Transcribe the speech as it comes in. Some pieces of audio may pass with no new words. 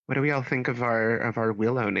What do we all think of our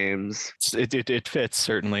Willow names? It fits,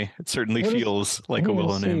 certainly. It certainly What is- feels I like a didn't even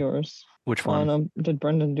Willow see name. yours. Which Oh, one? no, did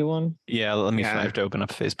Brendan do one? Yeah, let me. Yeah. I have to open up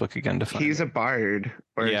Facebook again to find He's it. a bard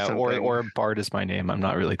or Yeah, something. or Bard is my name. I'm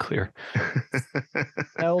not really clear.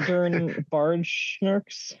 Eldern Bard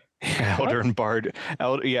Schnurks. Eldern Bard.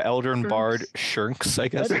 Eldern Bard Shirks, I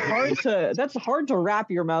guess. That's hard to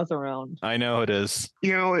wrap your mouth around. I know it is.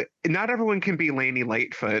 You know, not everyone can be Laney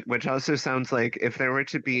Lightfoot, which also sounds like if there were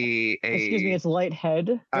to be a Excuse me, it's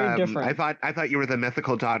Lighthead. Very different. I thought you were the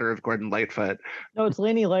mythical daughter of Gordon Lightfoot. No, it's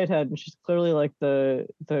Laney Lighthead, and she's clearly like the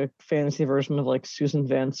fantasy version of like Susan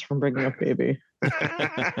Vance from Bringing Up Baby.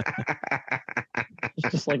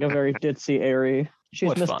 It's just like a very ditzy, airy. She's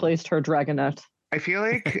What fun. misplaced her dragonette. I feel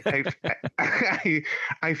like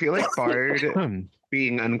I feel like Bard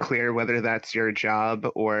being unclear whether that's your job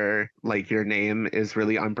or like your name is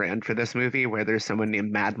really on brand for this movie, where there's someone named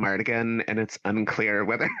Mad Mardigan and it's unclear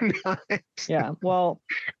whether or not Yeah, well,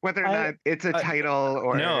 whether or not it's a title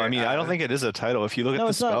or No, I mean I don't think it is a title. If you look at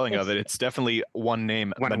the spelling of it, it's definitely one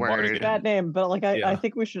name. One word. Mardigan. that name, but like I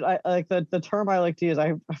think we should. I like the term I like to use.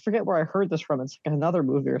 I forget where I heard this from. It's like another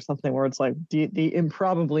movie or something where it's like the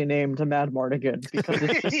improbably named Mad Mardigan, because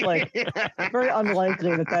it's just like very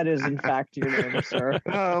unlikely that is in fact your name, sir.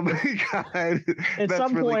 Oh my god! At That's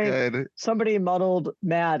some really point, good. somebody muddled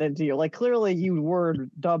Mad into you. Like clearly, you were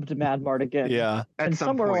dubbed Mad Mardigan. Yeah, and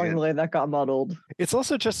somewhere along the way that got muddled. It's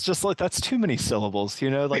also just like that's too many syllables.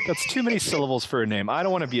 You know, like that's too many syllables for a name. I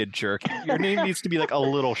don't want to be a jerk. Your name needs to be like a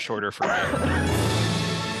little shorter for me.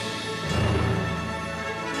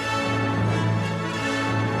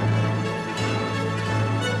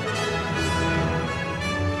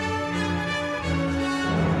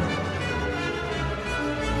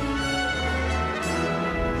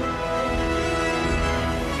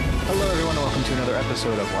 Another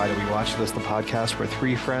episode of Why Do We Watch This, the podcast where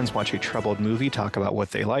three friends watch a troubled movie, talk about what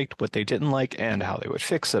they liked, what they didn't like, and how they would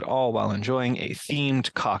fix it, all while enjoying a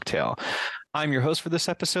themed cocktail. I'm your host for this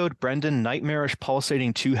episode, Brendan, nightmarish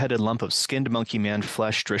pulsating two-headed lump of skinned monkey man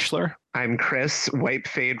flesh Drischler. I'm Chris, Wipe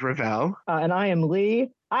Fade Ravel. And I am Lee.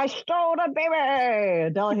 I stole the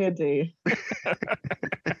baby! Delahanty.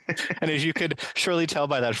 And as you could surely tell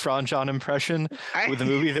by that Franjon impression, with the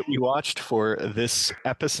movie that we watched for this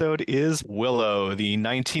episode is Willow, the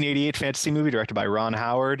 1988 fantasy movie directed by Ron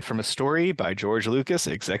Howard, from a story by George Lucas,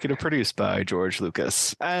 executive produced by George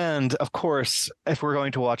Lucas. And of course, if we're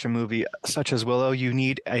going to watch a movie such as Willow, you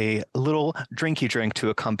need a little drinky drink to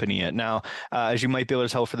accompany it. Now, as you might be able to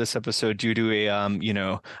tell for this episode, due to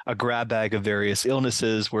a grab bag of various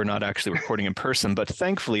illnesses, we're not actually recording in person, but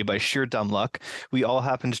thankfully, by sheer dumb luck, we all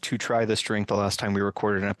happened to try this drink the last time we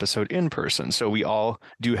recorded an episode in person. So we all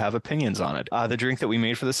do have opinions on it. The drink that we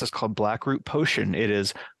made for this is called Blackroot Potion. It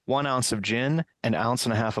is 1 ounce of gin, 1.5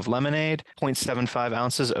 ounces of lemonade, 0.75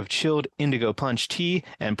 ounces of chilled indigo punch tea,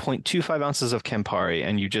 and 0.25 ounces of Campari.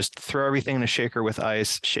 And you just throw everything in a shaker with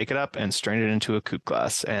ice, shake it up, and strain it into a coupe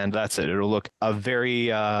glass. And that's it. It'll look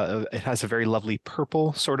it has a very lovely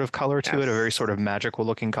purple sort of color to it, a very sort of magical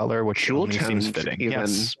looking color, which only seems fitting. Even.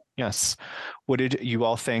 Yes. What did you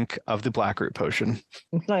all think of the Blackroot Potion?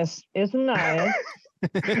 It's nice. It's nice.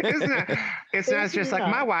 It's not just like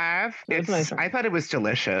my wife. I thought it was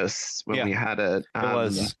delicious when we had it. It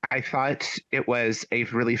was. I thought it was a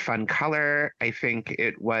really fun color. I think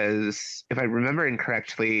it was, if I remember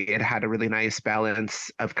incorrectly, it had a really nice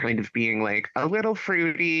balance of kind of being like a little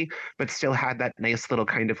fruity, but still had that nice little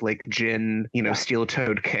kind of like gin,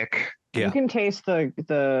 steel-toed kick. Yeah. You can taste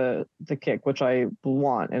the kick, which I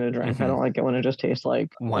want in a drink. Mm-hmm. I don't like it when it just tastes like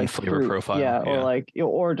one flavor fruit. profile. Yeah,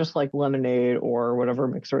 or just like lemonade or whatever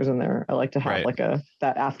mixer is in there. I like to have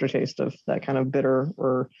that aftertaste of that kind of bitter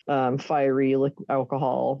or fiery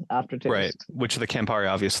alcohol aftertaste. Right, which the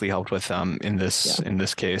Campari obviously helped with in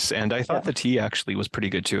this case. And I thought the tea actually was pretty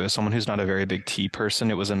good too. As someone who's not a very big tea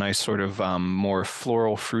person, it was a nice sort of more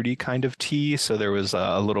floral, fruity kind of tea. So there was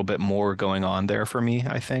a little bit more going on there for me,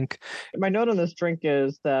 I think. My note on this drink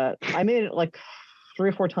is that I made it like 3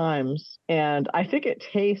 or 4 times, and I think it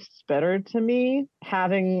tastes better to me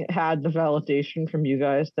having had the validation from you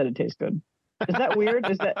guys that it tastes good. Is that weird?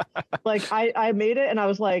 Is that like I made it and I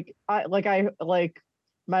was like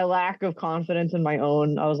my lack of confidence in my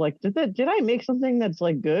own. I was like, did I make something that's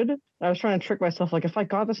like good? I was trying to trick myself. Like, if I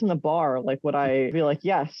got this in the bar, like, would I be like,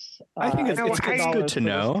 yes? I think it's good to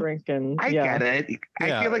know. Drink and, I get it.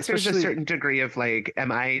 I feel like there's a certain degree of like, have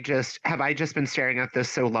I just been staring at this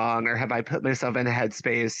so long, or have I put myself in a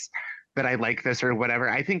headspace that I like this or whatever?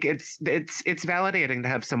 I think it's validating to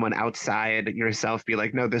have someone outside yourself be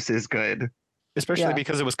like, no, this is good. Especially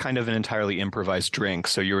because it was kind of an entirely improvised drink.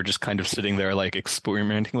 So you were just kind of sitting there like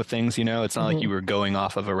experimenting with things, you know? It's not like you were going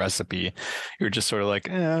off of a recipe. You're just sort of like,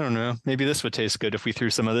 I don't know, maybe this would taste good if we threw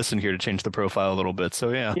some of this in here to change the profile a little bit.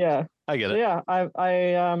 So Yeah. I get So it. yeah,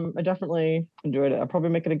 I definitely enjoyed it. I'll probably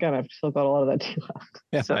make it again. I've still got a lot of that tea left.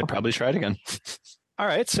 Yeah, So. I'd probably try it again. All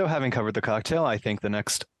right. So having covered the cocktail, I think the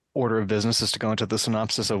next order of business is to go into the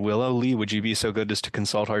synopsis of Willow. Lee, would you be so good as to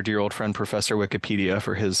consult our dear old friend Professor Wikipedia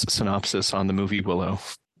for his synopsis on the movie Willow?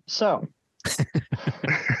 So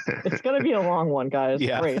it's gonna be a long one, guys.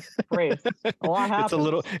 Yeah. Brace. A lot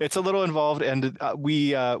happens. It's a little involved, and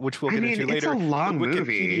which we'll get into later. It's a long the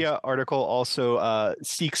movie. Wikipedia article also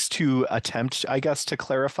seeks to attempt, I guess, to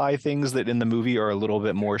clarify things that in the movie are a little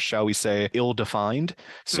bit more, shall we say, ill-defined.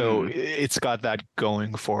 So it's got that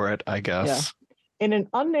going for it, I guess. Yeah. In an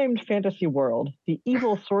unnamed fantasy world, the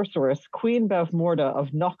evil sorceress Queen Bavmorda of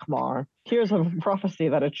Nockmaar hears of a prophecy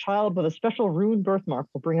that a child with a special rune birthmark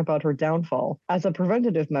will bring about her downfall. As a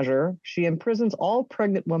preventative measure, she imprisons all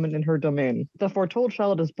pregnant women in her domain. The foretold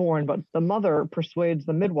child is born, but the mother persuades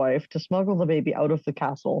the midwife to smuggle the baby out of the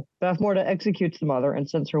castle. Bavmorda executes the mother and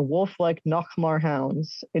sends her wolf-like Nockmaar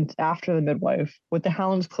hounds after the midwife. With the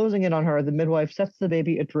hounds closing in on her, the midwife sets the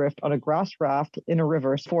baby adrift on a grass raft in a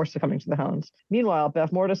river, forced succumbing to the hounds. Meanwhile,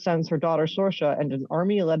 Bavmorda sends her daughter Sorsha and an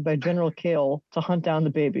army led by General Kale to hunt down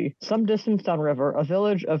the baby. Some distance downriver, a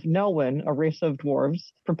village of Nelwyn, a race of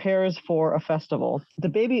dwarves, prepares for a festival. The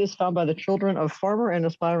baby is found by the children of farmer and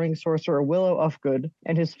aspiring sorcerer Willow Ufgood,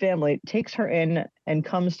 and his family takes her in and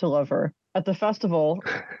comes to love her. At the festival,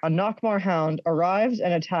 a Nockmaar hound arrives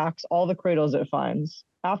and attacks all the cradles it finds.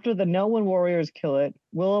 After the Nelwyn warriors kill it,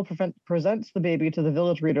 Willow presents the baby to the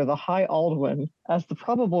village reader, the High Aldwin, as the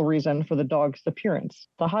probable reason for the dog's appearance.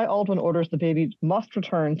 The High Aldwin orders the baby must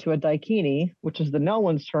return to a Daikini, which is the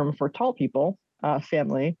Nelwyn's term for tall people,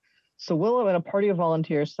 family. So Willow and a party of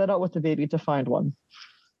volunteers set out with the baby to find one.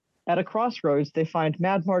 At a crossroads, they find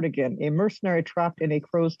Madmartigan, a mercenary trapped in a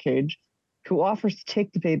crow's cage, who offers to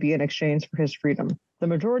take the baby in exchange for his freedom. The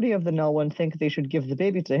majority of the Nelwyn think they should give the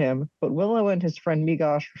baby to him, but Willow and his friend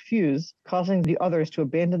Migosh refuse, causing the others to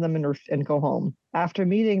abandon them and go home. After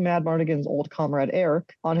meeting Madmartigan's old comrade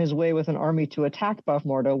Eric on his way with an army to attack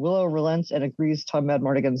Bavmorda, Willow relents and agrees to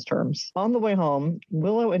Madmartigan's terms. On the way home,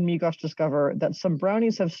 Willow and Migosh discover that some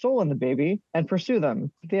brownies have stolen the baby and pursue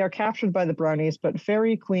them. They are captured by the brownies, but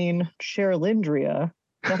fairy queen Cherlindria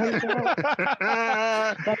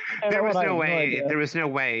there was no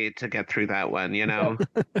way to get through that one, you know.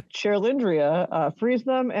 Cherlindria frees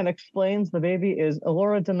them and explains the baby is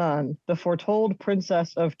Elora Danan, the foretold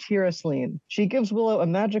princess of Tirasleen. She gives Willow a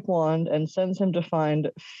magic wand and sends him to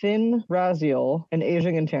find Finn Raziel, an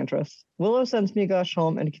aging enchantress. Willow sends Migosh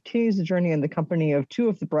home and continues the journey in the company of two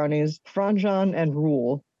of the brownies, Franjan and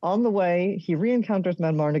Rule. On the way, he re-encounters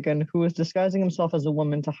Madmartigan, who is disguising himself as a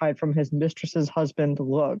woman to hide from his mistress's husband,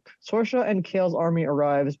 Lug. Sorsha and Kale's army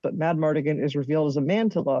arrives, but Madmartigan is revealed as a man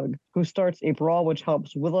to Lug, who starts a brawl which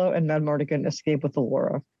helps Willow and Madmartigan escape with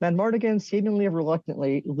Elora. Madmartigan, seemingly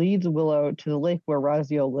reluctantly, leads Willow to the lake where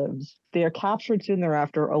Raziel lives. They are captured soon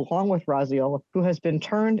thereafter, along with Raziel, who has been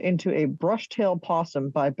turned into a brush-tailed possum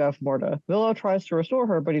by Bavmorda. Willow tries to restore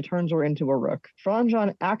her, but he turns her into a rook.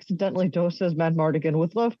 Franjan accidentally doses Madmartigan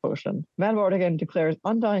with love potion. Madmartigan declares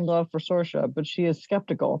undying love for Sorsha, but she is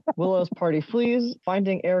skeptical. Willow's party flees,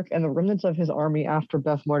 finding Eric and the remnants of his army after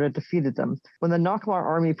Bavmorda defeated them. When the Nockmaar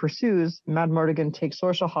army pursues, Madmartigan takes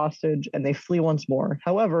Sorsha hostage, and they flee once more.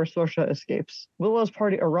 However, Sorsha escapes. Willow's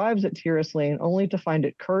party arrives at Tirasleen, only to find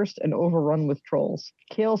it cursed and overrun with trolls.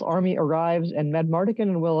 Kale's army arrives, and Madmartigan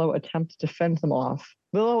and Willow attempt to fend them off.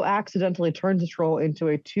 Willow accidentally turns a troll into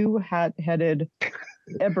a two-headed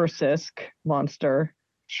Ebersisk monster.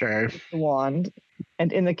 Sure. The wand.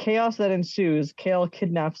 And in the chaos that ensues, Kale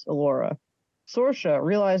kidnaps Elora. Sorsha,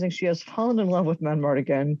 realizing she has fallen in love with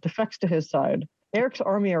Madmartigan, defects to his side. Eric's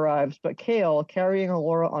army arrives, but Kale, carrying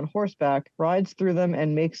Elora on horseback, rides through them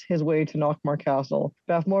and makes his way to Nockmaar Castle.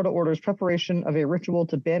 Bavmorda orders preparation of a ritual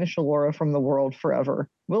to banish Elora from the world forever.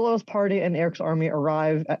 Willow's party and Eric's army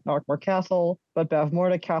arrive at Nockmaar Castle, but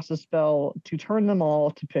Bavmorda casts a spell to turn them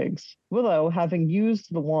all to pigs. Willow, having used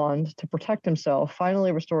the wand to protect himself,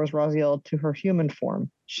 finally restores Raziel to her human form.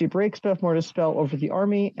 She breaks Bavmorda's spell over the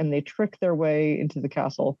army, and they trick their way into the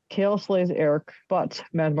castle. Kale slays Eric, but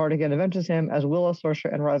Madmartigan avenges him as Willow,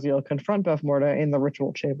 Sorsha, and Raziel confront Bavmorda in the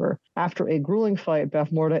ritual chamber. After a grueling fight,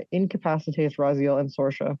 Bavmorda incapacitates Raziel and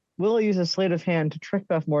Sorsha. Willow uses sleight of hand to trick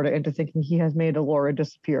Bavmorda into thinking he has made Elora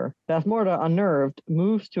disappear. Bavmorda, unnerved,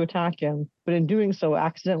 moves to attack him, but in doing so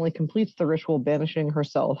accidentally completes the ritual banishing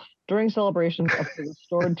herself. During celebrations of the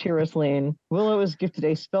restored Tiras Lane, Willow is gifted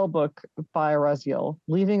a spellbook by Raziel.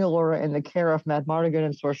 Leaving Elora in the care of Madmartigan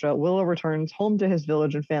and Sorsha, Willow returns home to his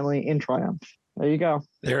village and family in triumph. There you go.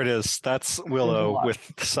 There it is. That's Willow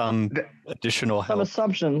with some additional help. Some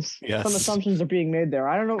assumptions. Yes. Some assumptions are being made there.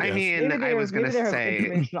 I don't know. I mean, I was going to say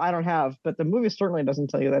information I don't have, but the movie certainly doesn't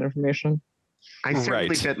tell you that information. I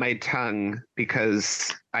certainly bit my tongue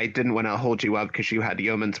because I didn't want to hold you up because you had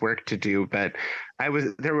yeoman's work to do. But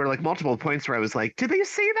there were like multiple points where I was like, did they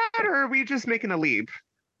say that, or are we just making a leap?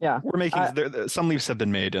 Yeah, we're making some leaps have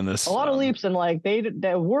been made in this. A lot of leaps, and like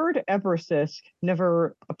the word Ebersisk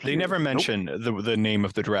never appears. They never mention the name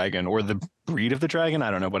of the dragon or the breed of the dragon. I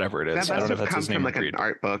don't know, whatever it is. That I don't know must if have that's come his name from like an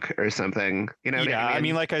art book or something. You know? Yeah, what I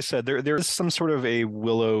mean, like I said, there is some sort of a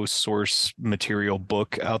Willow source material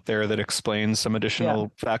book out there that explains some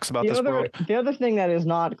additional facts about this world. The other thing that is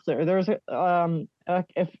not clear, there's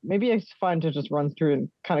if maybe it's fine to just run through and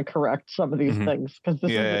kind of correct some of these things because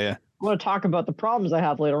I want to talk about the problems I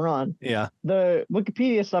have later on. Yeah. The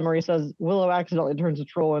Wikipedia summary says Willow accidentally turns a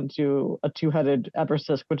troll into a two-headed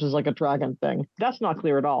Ebersisk, which is like a dragon thing. That's not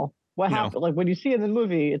clear at all. What happened? Like when you see in the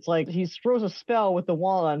movie, it's like he throws a spell with the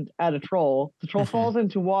wand at a troll. The troll falls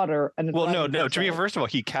into water, and no. To be first of all,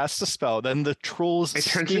 he casts a spell. Then the troll's it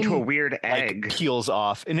turns into a weird egg, peels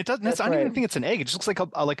off, and it doesn't. I don't even think it's an egg. It just looks like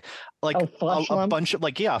a bunch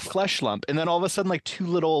of flesh lump, and then all of a sudden, like two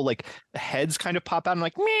little like heads kind of pop out, and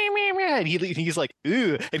like meh, meh, meh, and he's like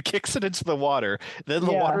ooh, and kicks it into the water. Then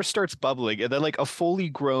the water starts bubbling, and then like a fully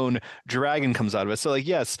grown dragon comes out of it. So like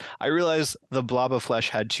yes, I realize the blob of flesh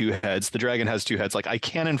had two heads. The dragon has two heads. Like I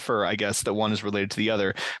can infer, I guess, that one is related to the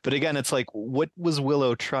other. But again, it's like, what was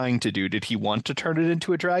Willow trying to do? Did he want to turn it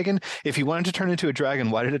into a dragon? If he wanted to turn it into a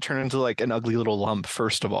dragon, why did it turn into like an ugly little lump?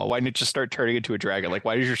 First of all, why didn't it just start turning into a dragon? Like,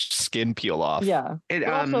 why does your skin peel off? Yeah.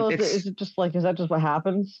 Is it just like, is that just what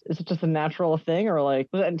happens? Is it just a natural thing, or like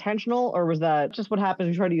was it intentional, or was that just what happens?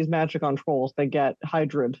 You try to use magic on trolls, they get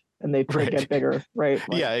hydrid and they get bigger, right?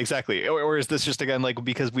 Like, yeah, exactly. Or is this just again like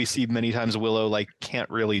because we see many times Willow like can't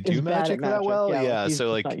really do magic that well? Yeah, he's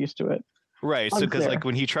so like not used to it. Right. So because like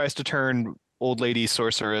when he tries to turn old lady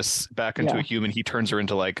sorceress back into a human, he turns her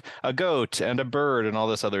into like a goat and a bird and all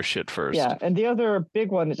this other shit first. Yeah, and the other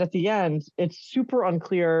big one is at the end, it's super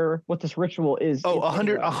unclear what this ritual is.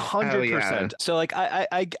 100%. So like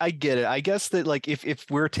I get it. I guess that like if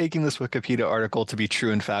we're taking this Wikipedia article to be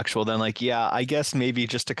true and factual, then like I guess maybe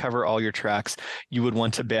just to cover all your tracks, you would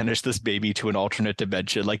want to banish this baby to an alternate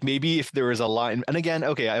dimension. Like maybe if there was a line, and again,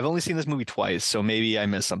 okay, I've only seen this movie twice, so maybe I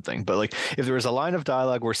missed something. But like if there was a line of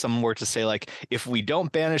dialogue where someone were to say like, if we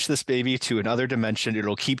don't banish this baby to another dimension,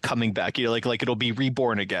 it'll keep coming back. You know, like it'll be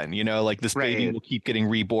reborn again. You know, like this baby will keep getting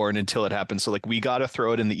reborn until it happens. So like we got to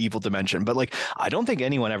throw it in the evil dimension. But like I don't think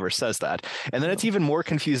anyone ever says that. And then it's even more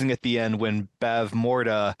confusing at the end when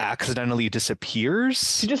Bavmorda accidentally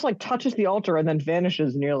disappears. She just like touches the altar and then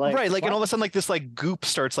vanishes, and you're like, right, like, what? And all of a sudden like this like goop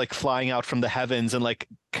starts like flying out from the heavens and like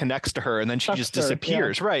connects to her, and then she just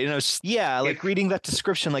disappears. Right. And I was like reading that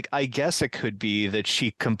description, like I guess it could be that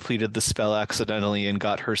she completed the spell accidentally and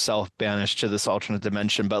got herself banished to this alternate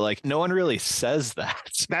dimension, but like no one really says that.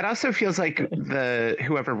 That also feels like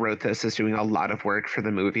whoever wrote this is doing a lot of work for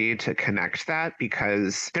the movie to connect that,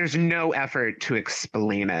 because there's no effort to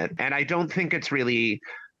explain it, and I don't think it's really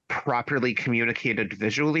properly communicated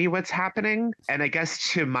visually what's happening. And I guess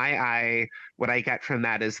to my eye, what I get from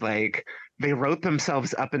that is like they wrote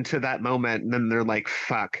themselves up into that moment, and then they're like,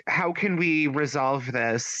 fuck, how can we resolve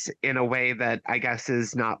this in a way that I guess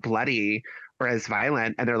is not bloody or as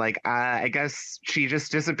violent? And they're like, I guess she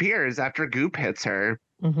just disappears after goop hits her.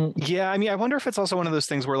 Mm-hmm. Yeah, I mean, I wonder if it's also one of those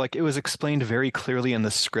things where like it was explained very clearly in the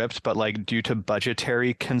script, but like due to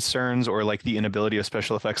budgetary concerns or like the inability of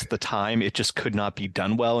special effects at the time, it just could not be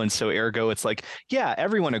done well. And so ergo, it's like, yeah,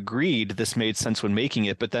 everyone agreed this made sense when making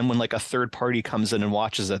it. But then when like a third party comes in and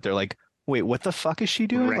watches it, they're like, wait, what the fuck is she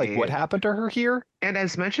doing? Right. Like, what happened to her here? And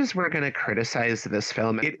as much as we're going to criticize this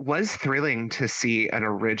film, it was thrilling to see an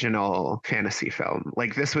original fantasy film.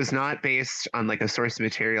 Like, this was not based on like a source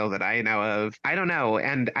material that I know of. I don't know.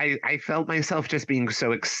 And I felt myself just being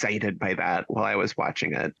so excited by that while I was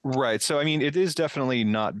watching it. Right. So, I mean, it is definitely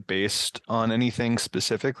not based on anything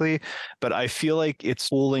specifically, but I feel like it's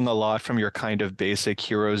pulling a lot from your kind of basic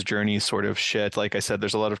hero's journey sort of shit. Like I said,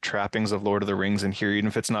 there's a lot of trappings of Lord of the Rings in here, even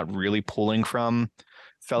if it's not really pulling from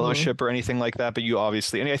Fellowship or anything like that, but you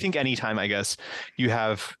obviously, and I think anytime, I guess, you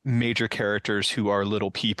have major characters who are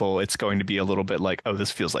little people, it's going to be a little bit like, oh,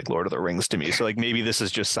 this feels like Lord of the Rings to me. So like maybe this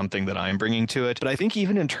is just something that I'm bringing to it. But I think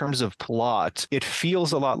even in terms of plot, it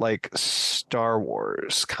feels a lot like Star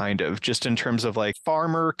Wars, kind of, just in terms of like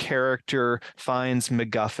farmer character finds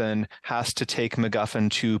MacGuffin, has to take MacGuffin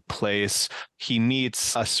to place. He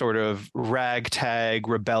meets a sort of ragtag,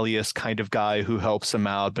 rebellious kind of guy who helps him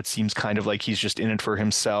out, but seems kind of like he's just in it for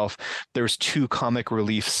himself. There's two comic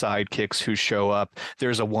relief sidekicks who show up.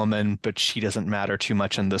 There's a woman, but she doesn't matter too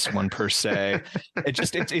much in this one per se.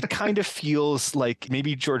 It kind of feels like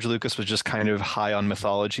maybe George Lucas was just kind of high on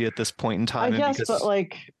mythology at this point in time. I guess, but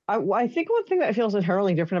like I think one thing that feels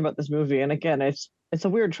inherently different about this movie, and again, it's a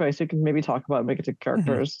weird choice. We can maybe talk about and make it to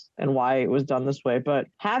characters and why it was done this way. But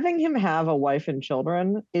having him have a wife and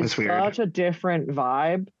children is such a different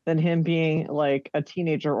vibe than him being like a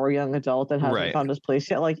teenager or young adult that hasn't found his place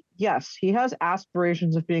yet. Like, yes, he has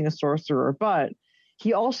aspirations of being a sorcerer, but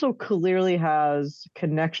he also clearly has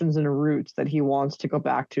connections and roots that he wants to go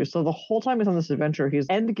back to. So the whole time he's on this adventure, his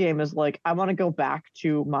end game is like, I want to go back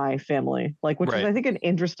to my family, like, which is, I think, an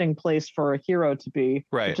interesting place for a hero to be,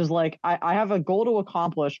 which is like, I have a goal to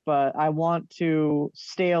accomplish, but I want to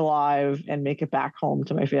stay alive and make it back home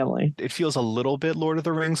to my family. It feels a little bit Lord of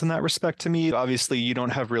the Rings in that respect to me. Obviously, you don't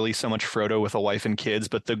have really so much Frodo with a wife and kids,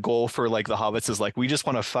 but the goal for like the hobbits is like, we just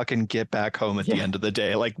want to fucking get back home at the end of the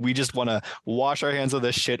day. Like, we just want to wash our hands of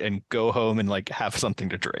this shit and go home and like have something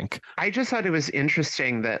to drink. I just thought it was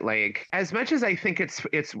interesting that, like, as much as I think it's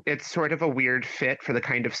sort of a weird fit for the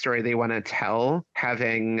kind of story they want to tell,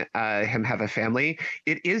 having him have a family,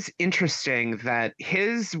 it is interesting that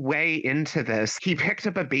his way into this, he picked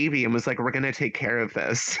up a baby and was like, we're going to take care of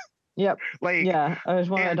this. Yep. Like, yeah, I just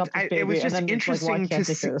want to adopt this baby. It was just interesting to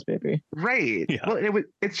see this baby. Right. Yeah. Well,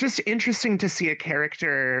 it's just interesting to see a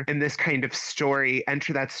character in this kind of story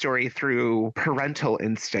enter that story through parental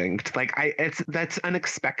instinct. Like, that's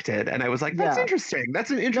unexpected, and I was like, that's interesting. That's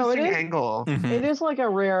an interesting angle. It is like a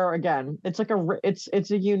rare. Again, it's like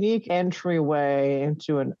it's a unique entryway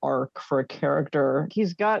into an arc for a character.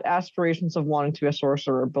 He's got aspirations of wanting to be a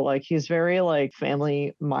sorcerer, but like he's very like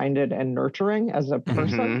family minded and nurturing as a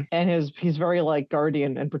person. And he's very like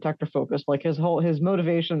guardian and protector focused. Like his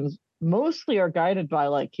motivations mostly are guided by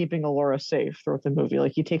like keeping Allura safe throughout the movie.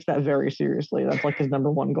 Like he takes that very seriously. That's like his number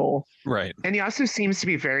one goal. Right. And he also seems to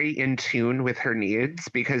be very in tune with her needs,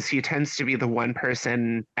 because he tends to be the one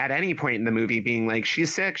person at any point in the movie being like,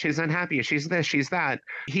 she's sick, she's unhappy, she's this, she's that.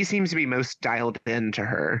 He seems to be most dialed into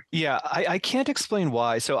her. Yeah, I can't explain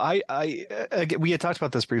why. So we had talked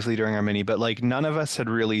about this briefly during our mini, but like none of us had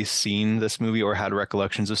really seen this movie or had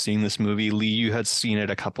recollections of seeing this movie. Lee, you had seen it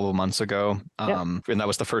a couple of months ago, and that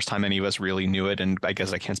was the first time any of us really knew it. And I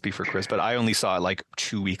guess I can't speak for Chris, but I only saw it like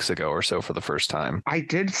 2 weeks ago or so for the first time. I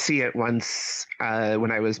did see it once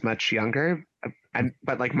when I was much younger.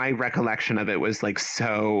 But like my recollection of it was like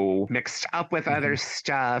so mixed up with other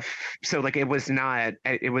stuff. So like it was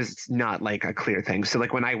not like a clear thing. So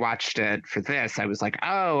like when I watched it for this, I was like,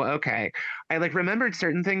 oh, okay. I like remembered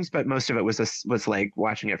certain things, but most of it was like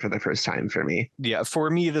watching it for the first time for me. Yeah, for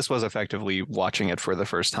me, this was effectively watching it for the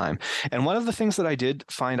first time. And one of the things that I did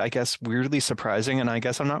find, I guess, weirdly surprising, and I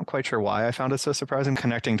guess I'm not quite sure why I found it so surprising,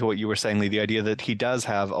 connecting to what you were saying, Lee, the idea that he does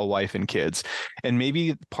have a wife and kids. And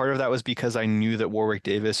maybe part of that was because I knew that Warwick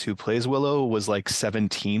Davis, who plays Willow, was like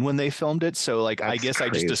 17 when they filmed it. So like, I guess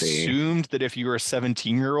crazy. I just assumed that if you were a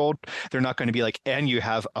 17-year-old, they're not going to be like, and you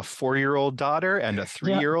have a 4-year-old daughter and a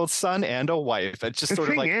 3-year-old son and a wife. It's just the sort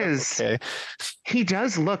of like, okay. He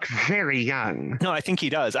does look very young. No, I think he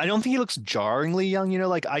does. I don't think he looks jarringly young. You know,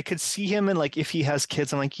 like I could see him, and like if he has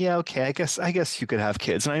kids, I'm like, yeah, okay, I guess you could have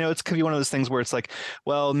kids. And I know it's could be one of those things where it's like,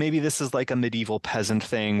 well, maybe this is like a medieval peasant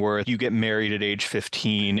thing where you get married at age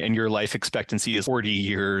 15 and your life expectancy is 40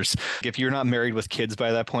 years. If you're not married with kids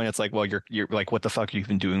by that point, it's like, well, you're like, what the fuck are you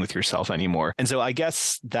even doing with yourself anymore? And so I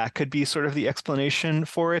guess that could be sort of the explanation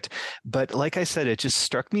for it. But like I said, it just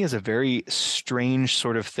struck me as a very strange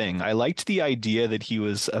sort of thing. I liked the idea that he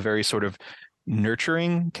was a very sort of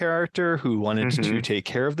nurturing character who wanted to take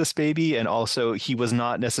care of this baby, and also he was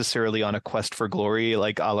not necessarily on a quest for glory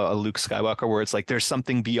like a la Luke Skywalker, where it's like there's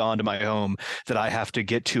something beyond my home that I have to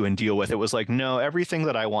get to and deal with. It was like, no, everything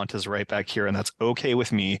that I want is right back here, and that's okay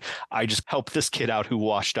with me. I just help this kid out who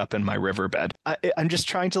washed up in my riverbed. I'm just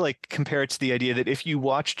trying to like compare it to the idea that if you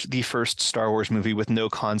watched the first Star Wars movie with no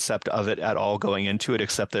concept of it at all going into it,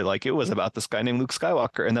 except that like it was about this guy named Luke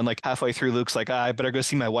Skywalker, and then like halfway through Luke's like, I better go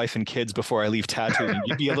see my wife and kids before I leave Tatooine,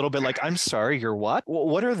 you'd be a little bit like, I'm sorry, you're what?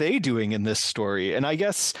 What are they doing in this story? And I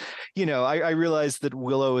guess, I realize that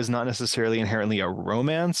Willow is not necessarily inherently a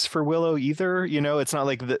romance for Willow either. It's not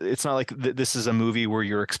like this is a movie where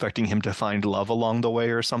you're expecting him to find love along the way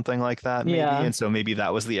or something like that, maybe. Yeah. And so maybe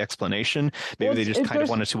that was the explanation. Maybe they just kind of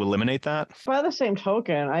wanted to eliminate that. By the same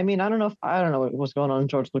token, I mean, I don't know what's going on in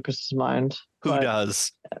George Lucas's mind. Who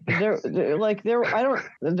does? There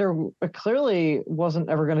clearly wasn't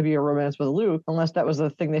ever going to be a romance with Luke unless that was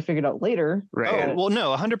the thing they figured out later. Right. Oh, well,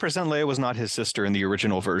 no, 100% Leia was not his sister in the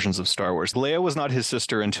original versions of Star Wars. Leia was not his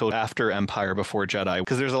sister until after Empire, before Jedi,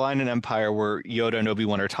 because there's a line in Empire where Yoda and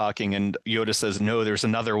Obi-Wan are talking and Yoda says, no, there's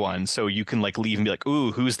another one. So you can like leave and be like,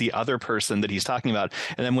 ooh, who's the other person that he's talking about?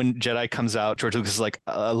 And then when Jedi comes out, George Lucas is like,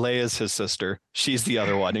 Leia's his sister. She's the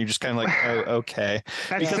other one. And you're just kind of like, oh, okay.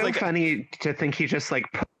 That's because, so funny to think he just like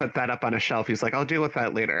put that up on a shelf. He's like, I'll deal with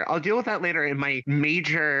that later. I'll deal with that later in my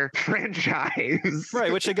major franchise.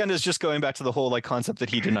 Right, which again is just going back to the whole like concept that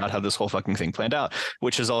he did not have this whole fucking thing planned out,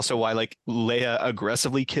 which is also why like Leia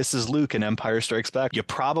aggressively kisses Luke in Empire Strikes Back. You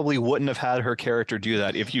probably wouldn't have had her character do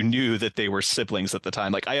that if you knew that they were siblings at the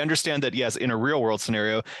time. Like, I understand that, yes, in a real world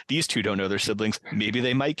scenario, these two don't know they're siblings. Maybe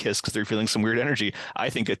they might kiss because they're feeling some weird energy. I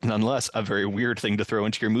think it's nonetheless a very weird thing to throw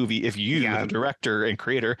into your movie if you, the director and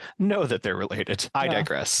creator, know that they're related. I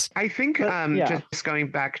digress. I think just going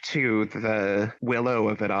back to the Willow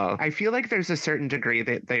of it all, I feel like there's a certain degree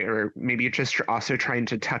that they are maybe just also trying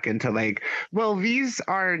to tuck into like, well, these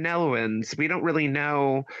are Nelwyn's. We don't really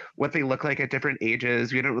know what they look like at different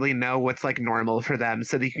ages. We don't really know what's like normal for them.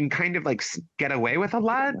 So they can kind of like get away with a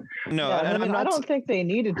lot. No, I don't think they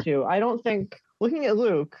needed to. I don't think, looking at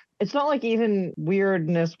Luke, it's not like, even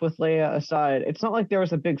weirdness with Leia aside, it's not like there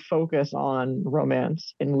was a big focus on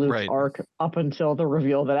romance in Luke's arc up until the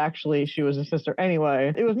reveal that actually she was a sister.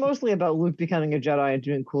 Anyway, it was mostly about Luke becoming a Jedi and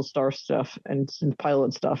doing cool star stuff and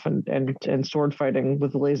pilot stuff and sword fighting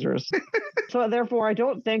with lasers. So therefore, I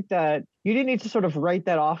don't think that you didn't need to sort of write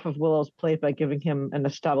that off of Willow's plate by giving him an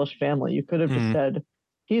established family. You could have just said,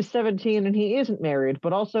 he's 17 and he isn't married,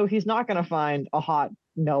 but also he's not going to find a hot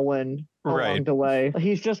Nelwyn along the way.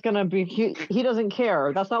 He's just going to be, he doesn't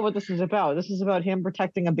care. That's not what this is about. This is about him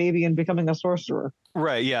protecting a baby and becoming a sorcerer.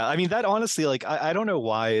 Right. Yeah. I mean, that honestly, like, I don't know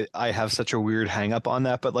why I have such a weird hang up on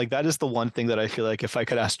that, but like, that is the one thing that I feel like if I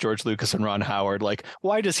could ask George Lucas and Ron Howard, like,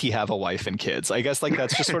 why does he have a wife and kids? I guess like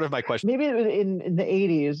that's just sort of my question. Maybe it was in the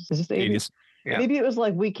 80s. Is this the 80s? Yeah. Maybe it was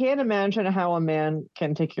like, we can't imagine how a man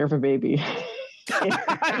can take care of a baby.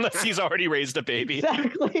 Unless he's already raised a baby.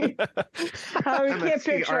 Exactly. We can't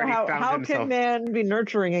picture how can man be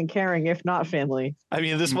nurturing and caring if not family? I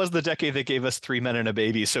mean, this was the decade that gave us 3 men and a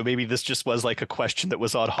baby, so maybe this just was like a question that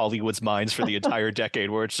was on Hollywood's minds for the entire decade,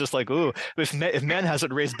 where it's just like, ooh, if men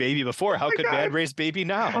hasn't raised baby before, how could man raise baby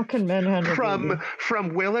now? How can men handle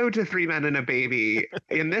from Willow to 3 men and a baby?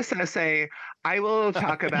 In this essay, I will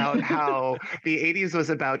talk about how the 80s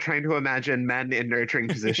was about trying to imagine men in nurturing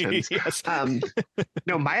positions. Yes.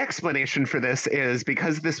 No, my explanation for this is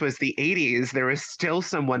because this was the 80s, there was still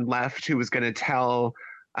someone left who was going to tell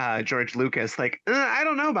George Lucas, like, I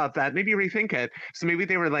don't know about that. Maybe rethink it. So maybe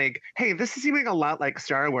they were like, hey, this is seeming a lot like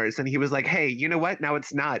Star Wars. And he was like, hey, you know what? Now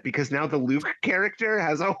it's not, because now the Luke character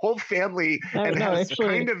has a whole family and has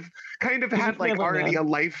actually, kind of had like already a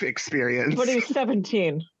life experience. But he's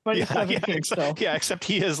 17. But he's 17 still. Yeah, except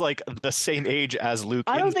he is like the same age as Luke.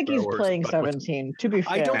 I don't think he's playing 17, to be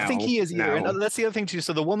fair. I don't think he is either. And that's the other thing too.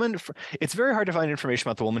 So the woman, it's very hard to find information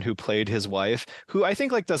about the woman who played his wife, who I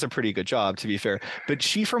think like does a pretty good job, to be fair. But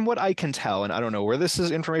she, from what I can tell, and I don't know where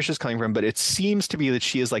information is coming from, but it seems to be that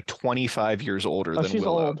she is like 25 years older than she's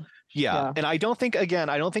Willow. Old. Yeah. And I don't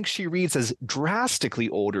think she reads as drastically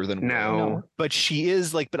older than Willow. No. But she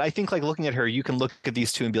is like, but I think like looking at her, you can look at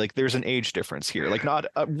these two and be like, there's an age difference here. Like not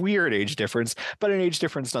a weird age difference, but an age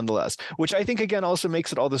difference nonetheless, which I think again also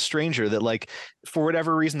makes it all the stranger that like, for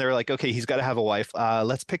whatever reason, they're like, okay, he's got to have a wife.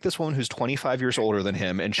 Let's pick this woman who's 25 years older than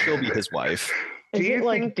him and she'll be his wife. Is it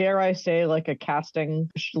like, dare I say, like a casting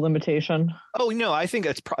limitation? Oh, no, I think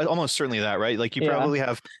it's almost certainly that, right? Like you probably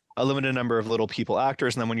have a limited number of little people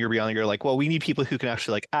actors. And then when you're beyond, you're like, well, we need people who can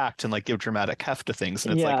actually like act and like give dramatic heft to things.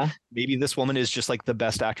 And it's like, maybe this woman is just like the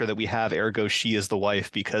best actor that we have. Ergo, she is the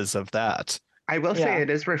wife because of that. I will say it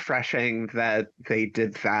is refreshing that they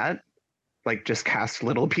did that. Like just cast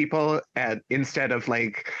little people instead of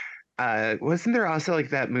like, wasn't there also like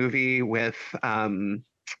that movie with,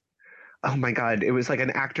 oh my God, it was like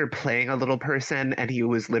an actor playing a little person and he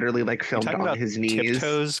was literally like filmed on his knees.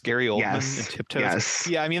 Tiptoes, Gary Oldman and Tiptoes. Yes.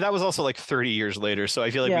 Yeah, I mean, that was also like 30 years later. So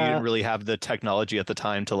I feel like we didn't really have the technology at the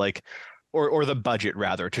time to like or the budget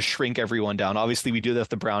rather, to shrink everyone down. Obviously, we do that with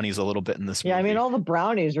the brownies a little bit in this movie. Yeah, I mean, all the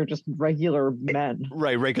brownies are just regular men.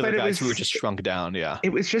 Right, regular But guys who were just shrunk down. Yeah.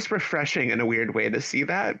 It was just refreshing in a weird way to see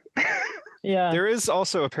that. Yeah. There is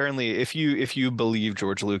also apparently, if you believe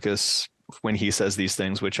George Lucas when he says these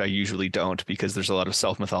things, which I usually don't because there's a lot of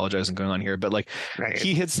self-mythologizing going on here, but like Right.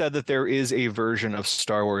 he had said that there is a version of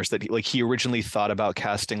Star Wars that he originally thought about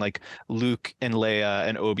casting like Luke and Leia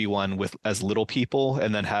and Obi-Wan with as little people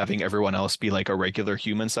and then having everyone else be like a regular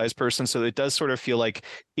human-sized person. So it does sort of feel like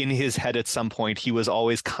in his head at some point he was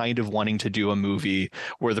always kind of wanting to do a movie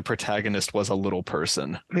where the protagonist was a little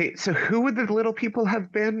person. Wait, so who would the little people have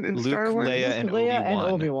been in Luke, Star Wars? Leia, and Leia and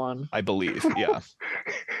Obi-Wan, Obi-Wan. I believe. Yeah.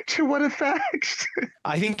 To what effect?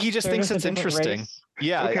 I think he just They're thinks just a it's different interesting. race.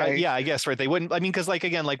 Yeah, Okay. I guess, right. They wouldn't. I mean, because like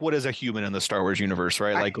again, like what is a human in the Star Wars universe,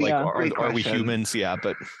 right? Like Yeah. are Great we question. humans? Yeah,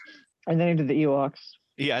 but And then he did the Ewoks.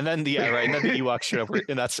 yeah, and then right, and then the Ewoks showed up,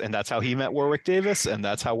 and that's how he met Warwick Davis, and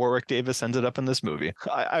that's how Warwick Davis ended up in this movie.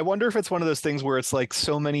 I wonder if it's one of those things where it's like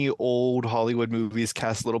so many old Hollywood movies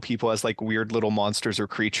cast little people as like weird little monsters or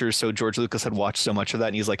creatures. So George Lucas had watched so much of that,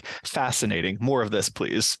 and he's like, fascinating, more of this,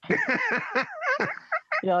 please.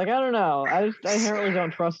 Yeah, like I don't know. I inherently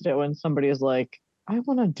don't trust it when somebody is like, I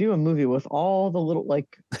want to do a movie with all the little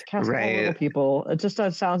cast all the little Right. people. It just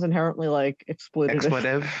sounds inherently like exploitative.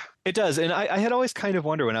 Expletive. It does, and I had always kind of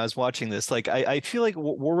wondered when I was watching this, like I feel like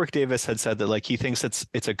Warwick Davis had said that like he thinks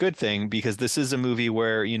it's a good thing because this is a movie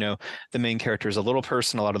where the main character is a little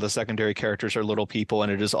person, a lot of the secondary characters are little people,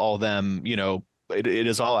 and it is all them, it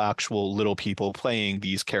is all actual little people playing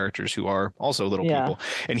these characters who are also little people.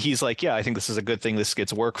 And he's like, yeah, I think this is a good thing. This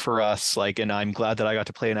gets work for us. Like, and I'm glad that I got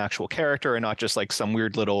to play an actual character and not just like some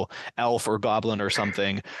weird little elf or goblin or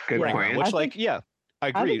something. Good Yeah. point. Which I think- I I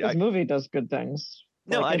agree. think this movie does good things.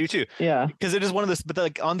 No, Like, I do it's- too. Yeah. Because it is one of those, but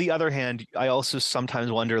like on the other hand, I also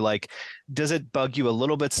sometimes wonder, like, does it bug you a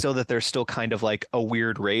little bit still that they're still kind of like a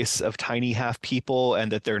weird race of tiny half people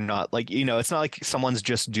and that they're not like, it's not like someone's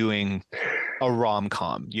just doing a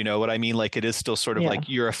rom-com, you know what I mean? Like it is still sort of like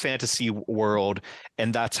you're a fantasy world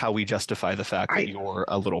and that's how we justify the fact that you're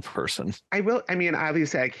a little person. I mean,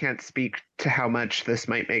 obviously I can't speak to how much this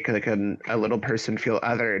might make like a little person feel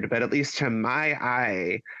othered, but at least to my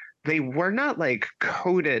eye, they were not like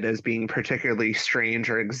coded as being particularly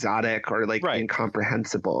strange or exotic or like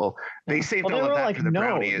incomprehensible. They saved Well, they all of were, that like, for the known.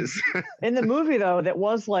 brownies. In the movie, though, that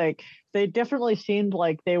was like they definitely seemed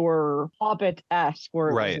like they were Hobbit-esque, where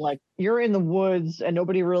it was like you're in the woods and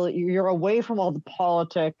you're away from all the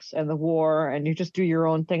politics and the war, and you just do your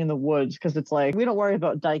own thing in the woods because it's like we don't worry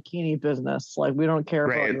about Daikini business, like we don't care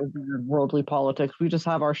about your worldly politics. We just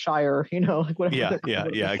have our Shire, like whatever.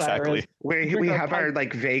 Yeah, exactly. We have our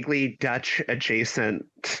like vaguely Dutch adjacent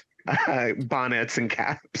bonnets and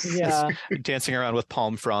caps. Yeah, dancing around with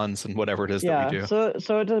palm fronds and whatever it is that we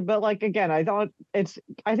do. But like again, I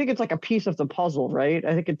think it's like a piece of the puzzle, right?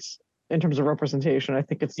 I think it's in terms of representation. I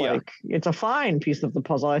think it's like it's a fine piece of the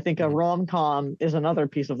puzzle. I think a rom-com is another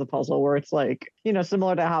piece of the puzzle where it's like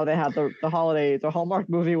similar to how they had the Hallmark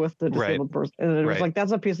movie with the disabled person, and it was like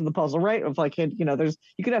that's a piece of the puzzle, right? Of like there's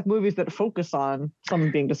you could have movies that focus on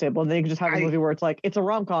someone being disabled, and then you can just have a movie where it's like it's a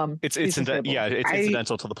rom-com. It's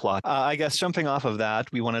incidental to the plot. I guess jumping off of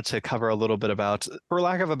that, we wanted to cover a little bit about, for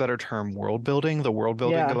lack of a better term, world building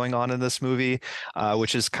going on in this movie,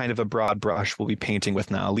 which is kind of a broad brush we'll be painting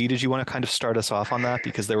with now. Lee, did you want to kind of start us off on that,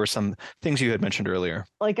 because there were some things you had mentioned earlier?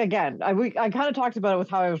 Like again, I kind of talked about it with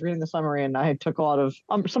how I was reading the summary, and I took a lot of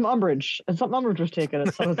some umbrage was taken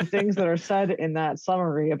at some of the things that are said in that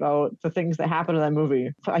summary about the things that happen in that movie.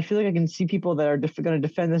 So I feel like I can see people that are going to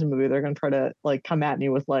defend this movie. They're going to try to like come at me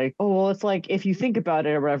with like, oh well, it's like if you think about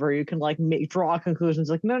it or whatever, you can like draw conclusions.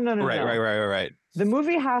 Like no. Right. The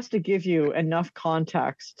movie has to give you enough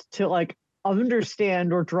context to like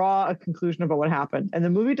understand or draw a conclusion about what happened, and the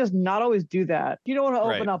movie does not always do that. You don't want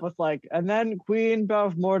to open up with like, and then Queen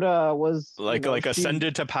Bavmorda was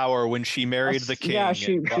ascended to power when she married the king. Yeah,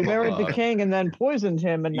 she married the king and then poisoned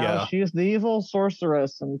him, and now she's the evil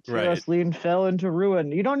sorceress, and Tirasleen fell into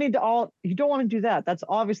ruin. You don't want to do that. That's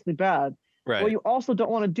obviously bad. Right. What you also don't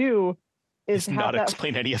want to do is not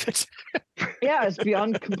explain any of it. Yeah, it's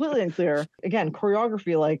beyond completely unclear. Again,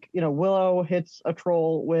 choreography, like, Willow hits a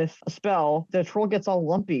troll with a spell, the troll gets all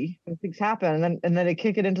lumpy and things happen, and then they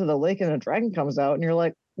kick it into the lake and a dragon comes out, and you're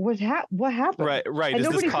like, what happened? Right. And is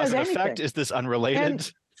this cause and anything. effect? Is this unrelated?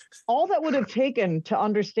 And all that would have taken to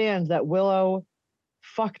understand that Willow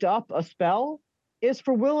fucked up a spell is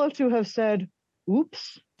for Willow to have said,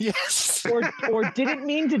 oops. Yes. or didn't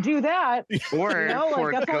mean to do that. Or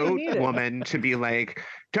that's for all you Goat needed. Woman to be like,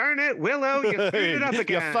 Darn it, Willow, you screwed it up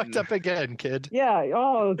again. You fucked up again, kid. Yeah.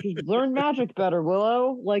 Oh, learn magic better,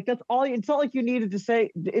 Willow. Like that's all. It's not like you needed to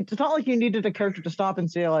say. It's not like you needed a character to stop and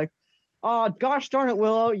say like, "Oh, gosh darn it,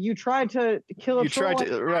 Willow! You tried to kill a troll.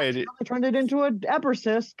 Right. Turned it into an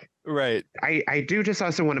Ebersisk." Right. I do just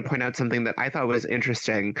also want to point out something that I thought was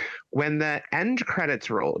interesting. When the end credits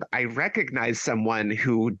rolled, I recognized someone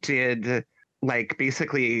who did like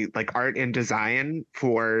basically like art and design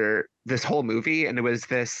for this whole movie, and it was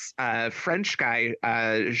this French guy,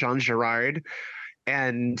 Jean Girard,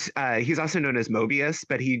 and he's also known as Mobius,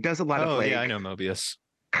 but he does a lot of like, yeah, I know Mobius,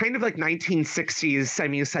 kind of like 1960s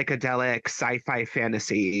semi-psychedelic sci-fi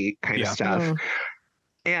fantasy kind of stuff.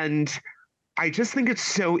 And I just think it's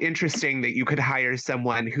so interesting that you could hire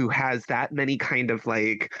someone who has that many kind of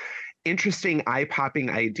like interesting eye-popping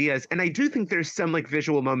ideas. And I do think there's some like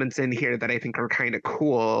visual moments in here that I think are kind of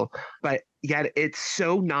cool, but yet it's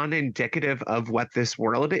so non-indicative of what this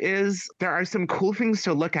world is. There are some cool things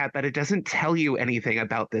to look at, but it doesn't tell you anything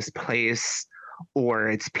about this place or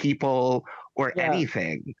its people or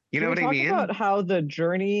anything. You know what I mean? About how the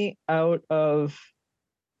journey out of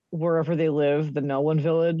wherever they live, the Nelwyn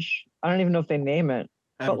village, I don't even know if they name it,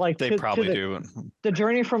 but like they probably do. The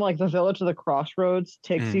journey from like the village to the crossroads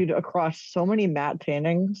takes you across so many matte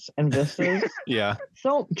paintings and vistas. Yeah.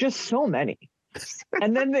 So many.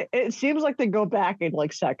 And then it seems like they go back in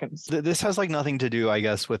like seconds. This has like nothing to do, I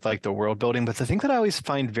guess, with like the world building. But the thing that I always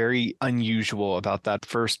find very unusual about that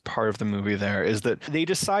first part of the movie there is that they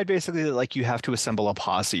decide basically that like you have to assemble a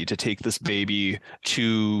posse to take this baby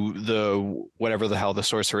to the whatever the hell the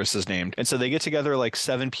sorceress is named. And so they get together like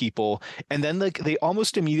 7 people, and then like they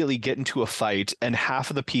almost immediately get into a fight and half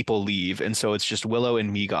of the people leave. And so it's just Willow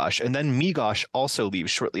and Migosh. And then Migosh also leaves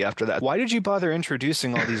shortly after that. Why did you bother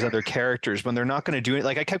introducing all these other characters when they're not going to do it?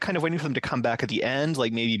 Like I kept kind of waiting for them to come back at the end.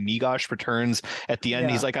 Like maybe Migosh returns at the end.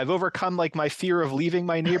 And he's like, I've overcome like my fear of leaving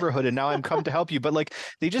my neighborhood and now I'm come to help you. But like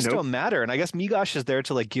they just don't matter. And I guess Migosh is there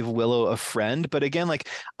to like give Willow a friend. But again, like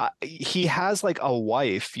he has like a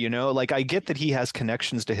wife, you know, like I get that he has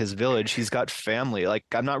connections to his village. He's got family. Like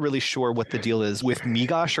I'm not really sure what the deal is with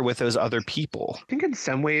Migosh or with those other people. I think in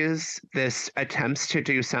some ways this attempts to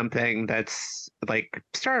do something that's like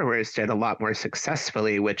Star Wars did a lot more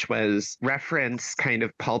successfully, which was reference kind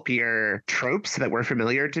of pulpier tropes that were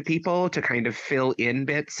familiar to people to kind of fill in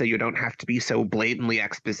bits so you don't have to be so blatantly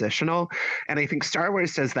expositional. And I think Star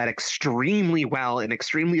Wars does that extremely well and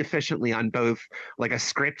extremely efficiently on both like a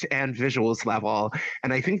script and visuals level.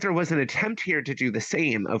 And I think there was an attempt here to do the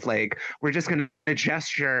same of like, we're just going to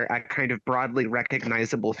gesture at kind of broadly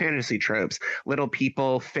recognizable fantasy tropes, little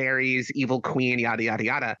people, fairies, evil queen, yada, yada,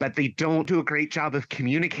 yada. But they don't do a great job of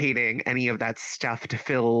communicating any of that stuff to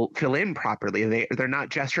fill in properly. They're not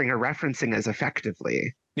gesturing or referencing as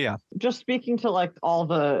effectively. Yeah. Just speaking to like all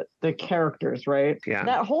the characters, right? Yeah.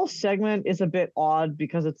 That whole segment is a bit odd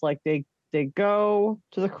because it's like they go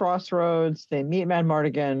to the crossroads, they meet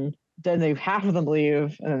Madmartigan, then half of them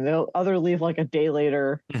leave, and then the other leave like a day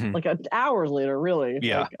later, like hours later, really.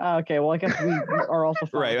 Yeah. Like, okay, well, I guess we are also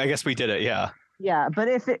fine. Right. I guess we did it. Yeah. Yeah, but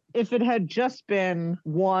if it had just been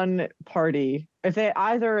one party, if they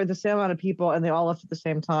either the same amount of people and they all left at the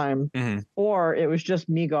same time, or it was just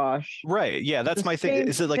Migosh. Right. Yeah, that's my thing.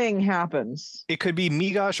 Is it like thing happens? It could be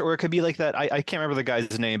Migosh, or it could be like that. I can't remember the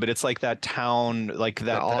guy's name, but it's like that town, like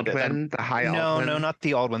that. The Aldwin, the High Aldwin. No, not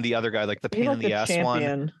the Aldwin. The other guy, like the pain in the ass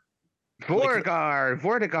one.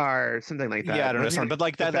 Vortigar, something like that. Yeah, I don't know, something, but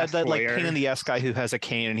like that like pain in the ass guy who has a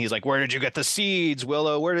cane and he's like, where did you get the seeds,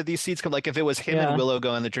 Willow? Where did these seeds come? Like if it was him and Willow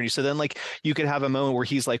go on the journey. So then like you could have a moment where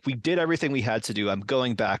he's like, we did everything we had to do. I'm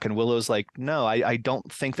going back. And Willow's like, no, I don't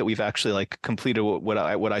think that we've actually like completed what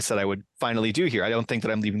I said I would finally do here. I don't think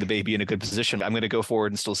that I'm leaving the baby in a good position. I'm going to go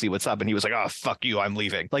forward and still see what's up. And he was like, oh, fuck you, I'm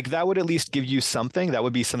leaving. Like that would at least give you something. That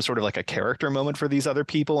would be some sort of like a character moment for these other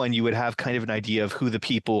people. And you would have kind of an idea of who the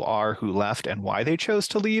people are who left and why they chose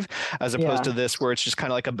to leave, as opposed to this where it's just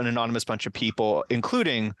kind of like an anonymous bunch of people,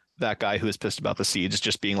 including that guy who is pissed about the seeds,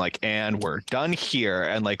 just being like, and we're done here,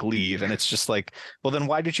 and like leave. And it's just like, well, then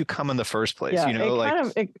why did you come in the first place? Yeah, you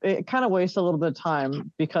know, it kind of wastes a little bit of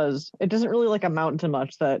time because it doesn't really like amount to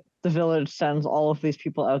much that the village sends all of these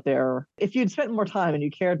people out there. If you'd spent more time and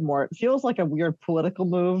you cared more, it feels like a weird political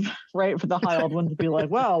move, right? For the High Aldwin to be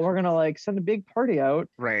like, well, we're gonna like send a big party out,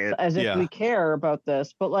 right? As if we care about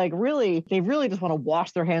this, but like really, they really just want to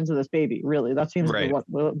wash their hands of this baby. Really, that seems to be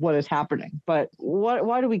what is happening. But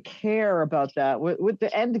why do we care about that? With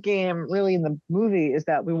the end game, really in the movie, is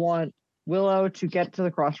that we want Willow to get to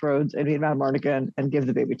the crossroads and meet Madmartigan and give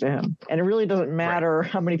the baby to him. And it really doesn't matter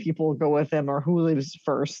how many people go with him or who leaves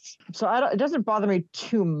first. So it doesn't bother me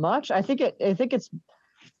too much. I think it's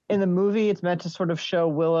in the movie, it's meant to sort of show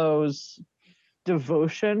Willow's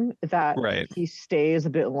devotion that he stays a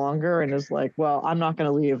bit longer and is like, well, I'm not going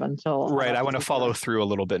to leave until I want to follow through a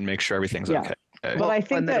little bit and make sure everything's okay. But I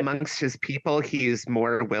think that amongst his people, he's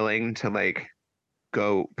more willing to like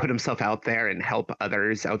go put himself out there and help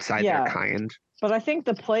others outside their kind. But I think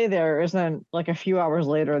the play there isn't like a few hours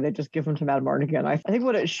later, they just give him to Madmartigan. I think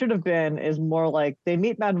what it should have been is more like they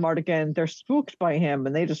meet Madmartigan, they're spooked by him,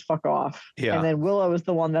 and they just fuck off. Yeah. And then Willow is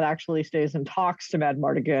the one that actually stays and talks to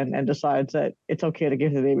Madmartigan and decides that it's okay to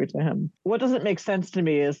give the baby to him. What doesn't make sense to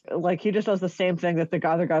me is like he just does the same thing that the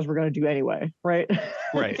other guys were going to do anyway, right?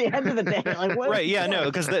 Right. At the end of the day, like what? Right. Yeah. No,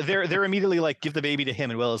 because they're immediately like, give the baby to him,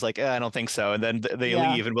 and Willow's like, I don't think so, and then they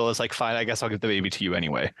leave, and Willow's like, fine, I guess I'll give the baby to you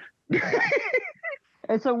anyway.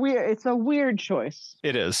 It's a weird choice.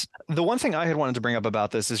 It is. The one thing I had wanted to bring up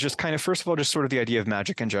about this is just kind of, first of all, just sort of the idea of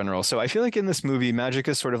magic in general. So I feel like in this movie, magic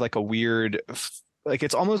is sort of like a weird, like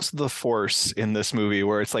it's almost the Force in this movie,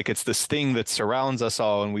 where it's like it's this thing that surrounds us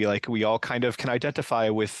all, and we all kind of can identify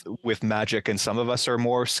with magic, and some of us are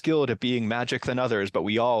more skilled at being magic than others, but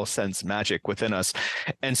we all sense magic within us.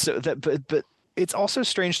 And so that but it's also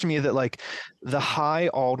strange to me that like the High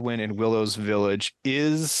Aldwin in Willow's village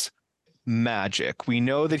is magic. We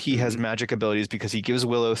know that he has magic abilities because he gives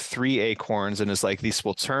Willow 3 acorns and is like, these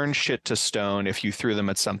will turn shit to stone if you threw them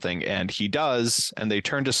at something, and he does, and they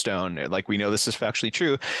turn to stone. Like, we know this is factually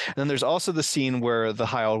true. And then there's also the scene where the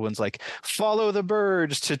High Aldwin's like, follow the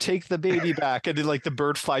birds to take the baby back, and then like the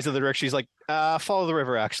bird flies in the direction. He's like, follow the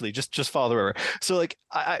river, actually, just follow the river. So like,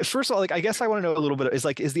 first of all, like, I guess I want to know a little bit is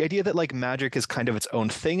the idea that like magic is kind of its own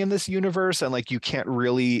thing in this universe, and like you can't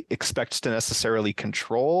really expect to necessarily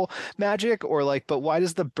control magic, or like, but why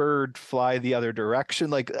does the bird fly the other direction?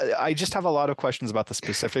 Like, I just have a lot of questions about the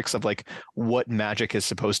specifics of like what magic is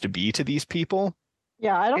supposed to be to these people.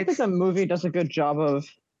 Yeah, I don't think the movie does a good job of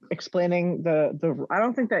explaining the I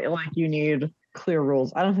don't think that like you need clear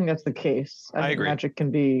rules. I don't think that's the case. I agree. Magic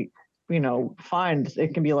can be, fine.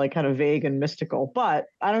 It can be like kind of vague and mystical, but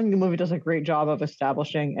I don't think the movie does a great job of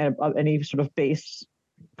establishing any sort of base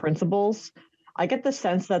principles. I get the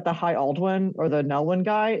sense that the High Aldwin or the Nelwyn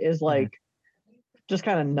guy is like just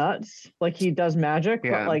kind of nuts. Like he does magic,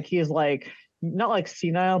 but like he's like not like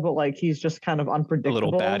senile, but like he's just kind of unpredictable. A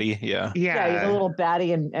little batty, yeah. Yeah, he's a little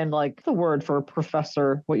batty and like the word for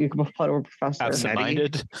professor, what you could put over professor.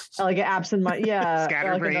 Absent-minded. Like an absent-minded, yeah.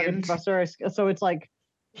 Scatterbrained. Like professor. So it's like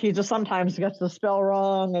he just sometimes gets the spell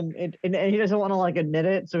wrong and he doesn't want to like admit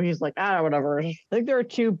it. So he's like, whatever. I think there are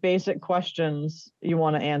 2 basic questions you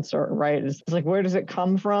want to answer, right? It's like, where does it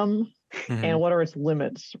come from? And what are its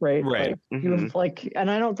limits, right? Right. Like,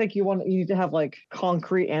 and I don't think you need to have like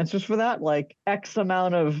concrete answers for that. Like X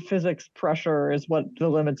amount of physics pressure is what the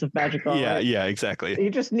limits of magic are. Yeah, right? yeah, exactly. You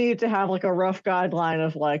just need to have like a rough guideline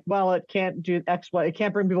of like, well, it can't do X, Y, it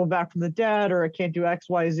can't bring people back from the dead, or it can't do X,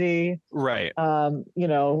 Y, Z. Right.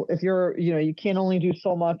 If you're, you can't only do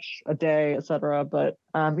so much a day, etc. But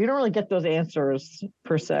you don't really get those answers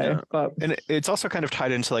per se. Yeah. But and it's also kind of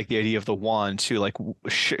tied into like the idea of the wand too. Like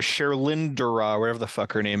Sherlindra, whatever the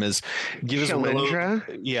fuck her name is, gives Willow,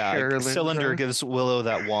 Cylinder gives Willow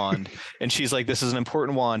that wand, and she's like, "This is an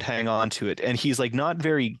important wand. Hang on to it." And he's like, not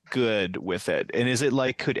very good with it. And is it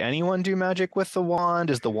like, could anyone do magic with the wand?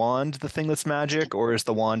 Is the wand the thing that's magic, or is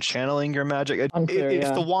the wand channeling your magic?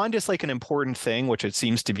 If the wand is like an important thing, which it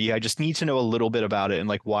seems to be, I just need to know a little bit about it and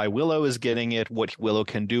like why Willow is getting it, what Willow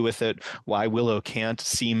can do with it, why Willow can't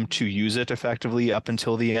seem to use it effectively up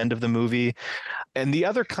until the end of the movie. And the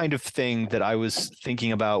other kind of thing that I was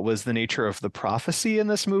thinking about was the nature of the prophecy in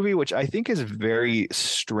this movie, which I think is very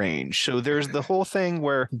strange. So there's the whole thing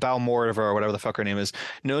where Balmortiver, or whatever the fuck her name is,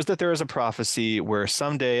 knows that there is a prophecy where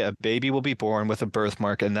someday a baby will be born with a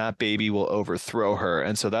birthmark, and that baby will overthrow her.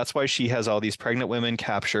 And so that's why she has all these pregnant women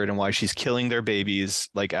captured, and why she's killing their babies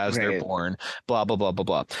like as they're born, blah, blah, blah, blah,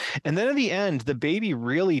 blah. And then in the end, the baby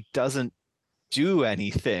really doesn't do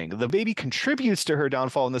anything. The baby contributes to her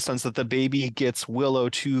downfall in the sense that the baby gets Willow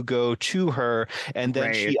to go to her, and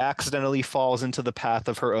then she accidentally falls into the path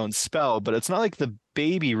of her own spell. But it's not like the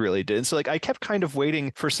baby really did. So like I kept kind of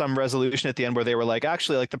waiting for some resolution at the end where they were like,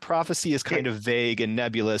 actually, like the prophecy is kind of vague and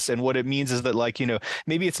nebulous, and what it means is that like,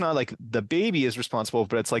 maybe it's not like the baby is responsible,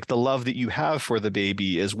 but it's like the love that you have for the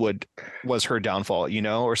baby is what was her downfall,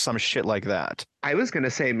 or some shit like that. I was going to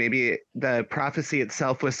say maybe the prophecy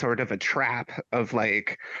itself was sort of a trap of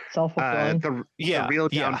like the real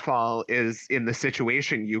downfall is in the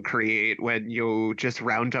situation you create when you just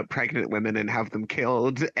round up pregnant women and have them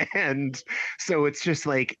killed. And so it's it's just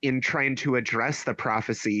like in trying to address the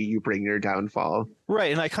prophecy, you bring your downfall.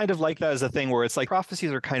 Right. And I kind of like that as a thing where it's like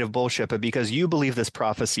prophecies are kind of bullshit, but because you believe this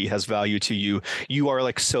prophecy has value to you, you are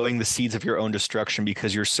like sowing the seeds of your own destruction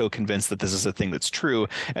because you're so convinced that this is a thing that's true.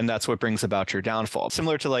 And that's what brings about your downfall.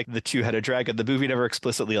 Similar to like the two-headed dragon, the movie never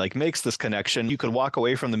explicitly like makes this connection. You could walk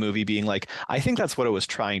away from the movie being like, I think that's what it was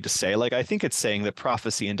trying to say. Like, I think it's saying that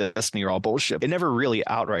prophecy and destiny are all bullshit. It never really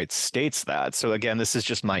outright states that. So again, this is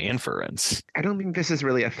just my inference. I don't think this is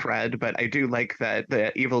really a thread, but I do like that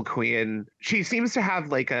the evil queen, she seems to have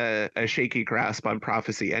like a shaky grasp on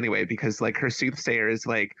prophecy anyway, because like her soothsayer is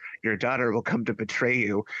like, your daughter will come to betray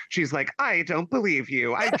you. She's like, I don't believe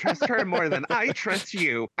you. I trust her more than I trust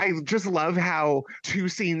you. I just love how 2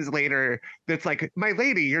 scenes later, that's like, my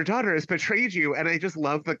lady, your daughter has betrayed you. And I just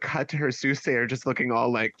love the cut to her soothsayer just looking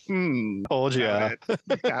all like, Told ya.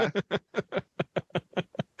 Yeah.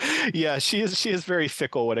 Yeah, she is very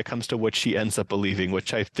fickle when it comes to what she ends up believing,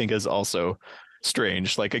 which I think is also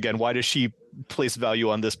strange. Like, again, why does she place value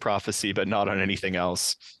on this prophecy but not on anything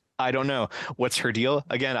else? I don't know. What's her deal?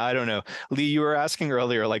 Again, I don't know. Lee, you were asking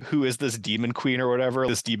earlier, like, who is this demon queen or whatever,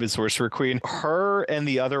 this demon sorcerer queen? Her and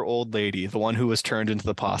the other old lady, the one who was turned into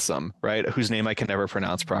the possum, right? Whose name I can never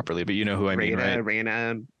pronounce properly, but you know who I mean, right?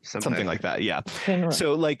 Raina, something like that. Yeah.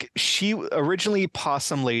 So like she originally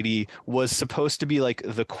Possum Lady was supposed to be like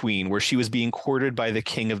the queen, where she was being courted by the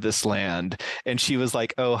king of this land. And she was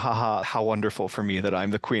like, oh, haha, how wonderful for me that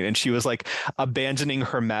I'm the queen. And she was like abandoning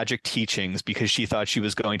her magic teachings because she thought she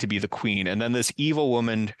was going to be the queen. And then this evil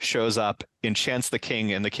woman shows up, enchants the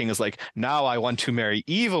king, and the king is like, now I want to marry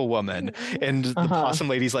evil woman. And the Possum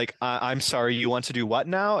Lady's like, I'm sorry, you want to do what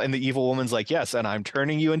now? And the evil woman's like, yes, and I'm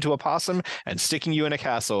turning you into a possum and sticking you in a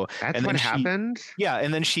castle. That's and what happened? Yeah,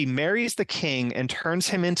 and then she marries the king and turns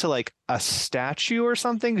him into like a statue or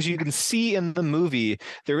something, because you can see in the movie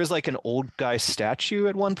there is like an old guy statue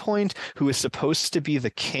at one point who is supposed to be the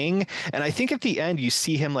king, and I think at the end you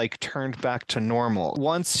see him like turned back to normal.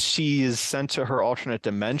 Once she is sent to her alternate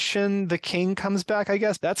dimension, the king comes back, I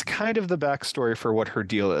guess. That's kind of the backstory for what her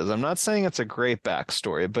deal is. I'm not saying it's a great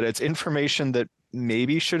backstory, but it's information that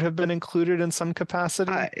maybe should have been included in some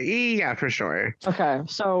capacity. Yeah, for sure. Okay,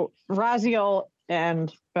 so Raziel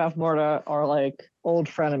and Bavmorda are like old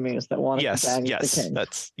frenemies that want to bang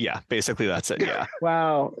the king. Basically that's it. Yeah.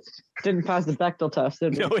 Wow, didn't pass the Bechdel test,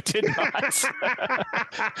 did No, it did not.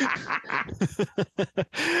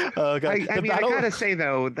 Oh, God. I gotta say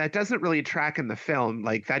though, that doesn't really track in the film.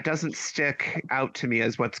 Like that doesn't stick out to me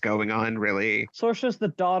as what's going on, really. Sorcer's the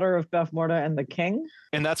daughter of Bavmorda and the king.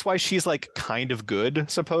 And that's why she's like kind of good,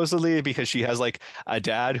 supposedly, because she has like a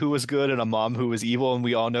dad who was good and a mom who was evil. And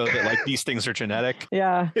we all know that like these things are genetic.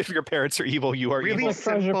 Yeah. If your parents are evil, you are really evil. Like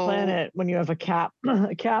Treasure Planet when you have a cat, mom,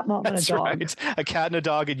 and a dog. Right. A cat and a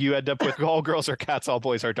dog, and you end up with all girls are cats, all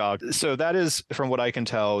boys are dogs. So that is, from what I can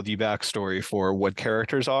tell, the backstory for what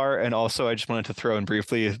characters are. And also, I just wanted to throw in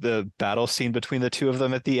briefly the battle scene between the two of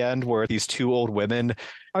them at the end, where these 2 old women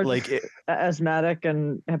are like asthmatic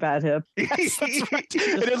and bad hips. Yes, that's right.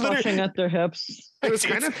 Just clutching at their hips. It was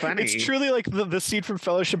kind of funny. It's truly like the scene from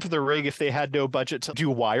Fellowship of the Ring if they had no budget to do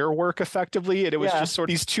wire work effectively, and it was just sort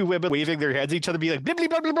of these 2 women waving their heads at each other, be like, blah, blah,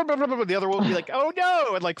 blah, blah, blah, blah, blah. The other one would be like, oh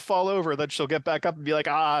no, and like fall over. Then she'll get back up and be like,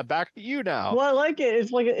 back to you now. Well, I like it.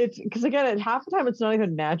 It's like it's because again, half the time it's not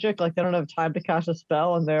even magic. Like they don't have time to cast a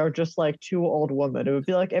spell, and they're just like 2 old women. It would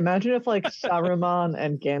be like, imagine if like Saruman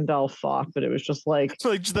and Gandalf fought, but it was just like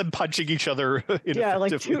just them punching each other. Yeah,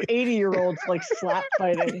 like 2 80-year-olds like slap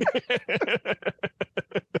fighting.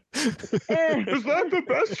 Is that the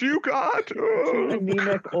best you got? 2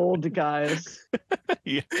 anemic old guys.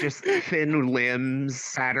 Yeah. Just thin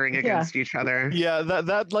limbs battering against each other. Yeah,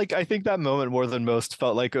 that like I think that moment more than most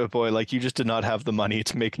felt like, oh boy, like you just did not have the money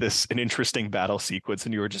to make this an interesting battle sequence,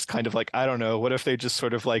 and you were just kind of like, I don't know, what if they just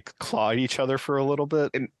sort of like clawed each other for a little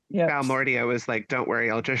bit? And Balmordia was like, don't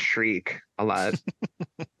worry, I'll just shriek a lot.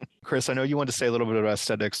 Chris, I know you wanted to say a little bit about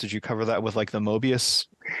aesthetics. Did you cover that with like the Mobius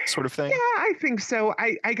sort of thing? Yeah, I think so.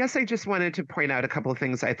 I guess I just wanted to point out a couple of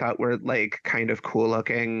things I thought were like kind of cool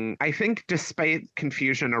looking. I think despite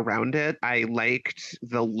confusion around it, I liked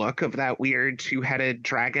the look of that weird 2-headed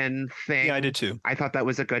dragon thing. Yeah, I did too. I thought that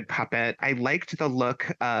was a good puppet. I liked the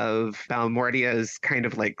look of Balmordia's kind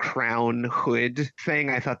of like crown hood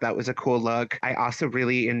thing. I thought that was a cool look. I also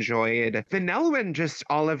really enjoyed the Nelwyn, just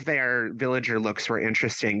all of their villager looks were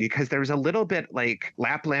interesting because there was a little bit like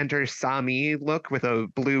Laplander Sami look with a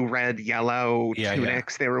blue, red, yellow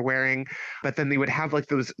tunics they were wearing. But then they would have like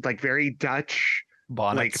those like very Dutch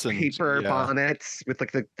bonnets like and paper bonnets with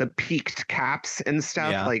like the peaked caps and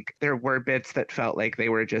stuff. Yeah. Like there were bits that felt like they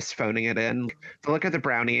were just phoning it in. The look of the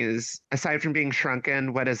brownies, aside from being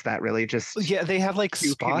shrunken, what is that really? Just Yeah, they have like two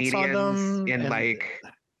spots on comedians them, in and like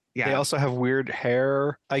they also have weird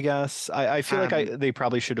hair, I guess. I feel like they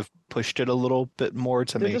probably should have pushed it a little bit more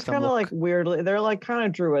to They're make just them kind of look. like weirdly, they're like kind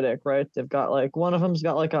of druidic, right? They've got like one of them's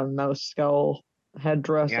got like a mouse skull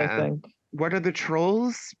headdress, I think. What are the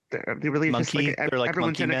trolls? They really Monkey. just like They're like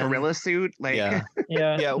everyone's monkey in a men. gorilla suit. Like Yeah.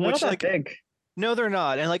 Yeah, Yeah, they're which not that like big. no, they're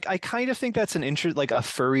not. And like I kind of think that's an like a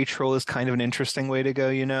furry troll is kind of an interesting way to go,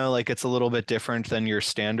 you know? Like it's a little bit different than your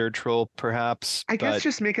standard troll, perhaps. I guess But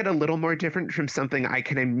just make it a little more different from something I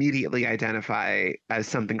can immediately identify as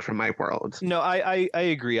something from my world. no, I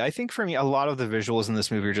agree. I think for me, a lot of the visuals in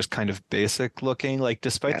this movie are just kind of basic looking. Like,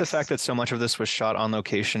 despite the fact that so much of this was shot on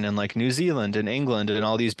location in like New Zealand and England and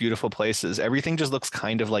all these beautiful places, everything just looks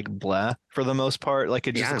kind of like blah for the most part. Like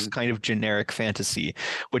it just looks kind of generic fantasy,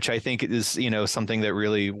 which I think is, you know, something that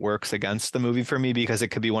really works against the movie for me, because it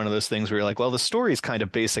could be one of those things where you're like, well, the story is kind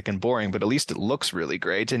of basic and boring, but at least it looks really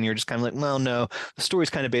great. And you're just kind of like, well, no, the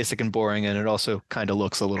story's kind of basic and boring, and it also kind of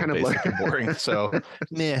looks a little basic and boring. So,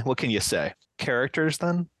 meh, what can you say? Characters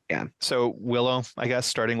then? Yeah. So Willow, I guess,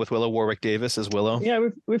 starting with Willow, Warwick Davis as Willow. Yeah,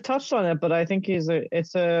 we've touched on it, but I think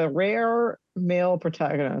it's a rare male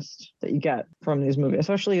protagonist that you get from these movies,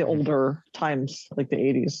 especially older times like the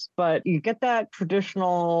 80s. But you get that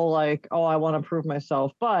traditional like, oh, I want to prove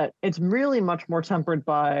myself, but it's really much more tempered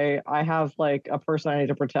by I have like a person I need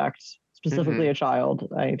to protect, specifically a child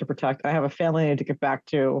I need to protect. I have a family I need to get back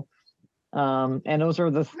to. And those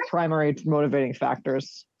are the primary motivating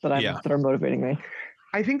factors that are motivating me.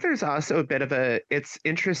 I think there's also a bit of it's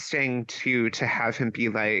interesting to have him be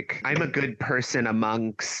like, I'm a good person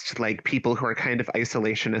amongst like people who are kind of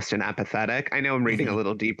isolationist and apathetic. I know I'm reading a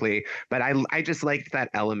little deeply, but I just liked that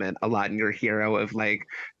element a lot in your hero of like,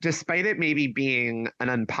 despite it maybe being an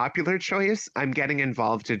unpopular choice, I'm getting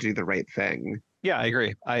involved to do the right thing. Yeah, I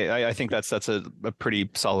agree. I think that's a pretty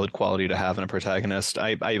solid quality to have in a protagonist.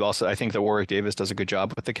 I think that Warwick Davis does a good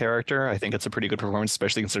job with the character. I think it's a pretty good performance,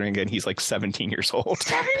 especially considering again he's like 17 years old.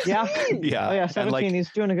 17? Yeah. Yeah. Oh yeah, 17. He's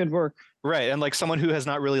doing a good work. Right. And like someone who has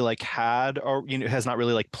not really like had, or, you know, has not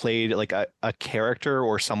really like played like a character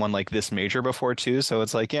or someone like this major before too. So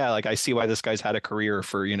it's like, yeah, like I see why this guy's had a career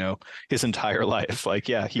for, you know, his entire life. Like,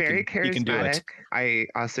 yeah, he can do it. I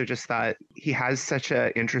also just thought he has such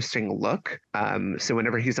an interesting look. So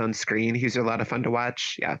whenever he's on screen, he's a lot of fun to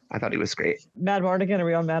watch. Yeah, I thought he was great. Madmartigan, are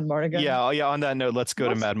we on Madmartigan? Yeah, yeah. On that note, let's go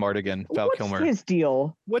to Madmartigan. Val Kilmer. What's his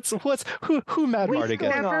deal? Who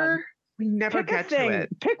Madmartigan? We never get to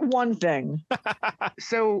it. Pick one thing.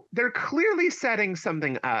 So they're clearly setting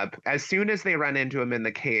something up. As soon as they run into him in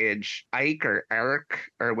the cage, Ike or Eric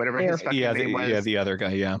or whatever his fucking name was. Yeah, the other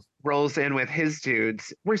guy, yeah. Rolls in with his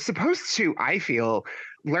dudes. We're supposed to, I feel,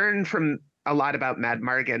 learn from a lot about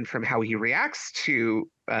Madmartigan from how he reacts to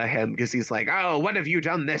him, because he's like, oh, what have you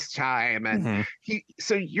done this time? And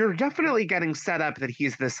so you're definitely getting set up that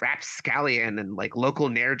he's this rapscallion and like local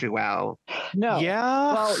ne'er-do-well. No.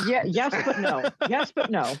 Yeah. Well, yeah, yes, but no. Yes, but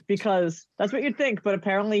no, because that's what you'd think. But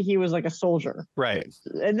apparently he was like a soldier. Right.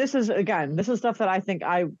 And this is stuff that I think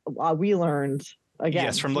we learned again.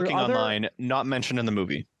 Yes, from looking online, not mentioned in the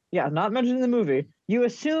movie. Yeah, not mentioned in the movie. You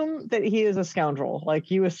assume that he is a scoundrel.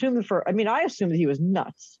 Like you assume that I assumed that he was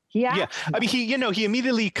nuts. I mean, he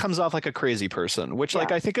immediately comes off like a crazy person, which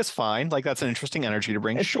like I think is fine. Like that's an interesting energy to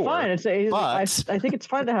bring. It's fine. I think it's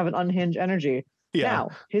fine to have an unhinged energy. Yeah. Now,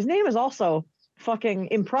 his name is also fucking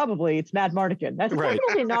improbably. It's Madmartigan. That's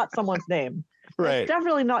definitely not someone's name. Right. It's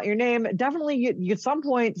definitely not your name. Definitely, you at some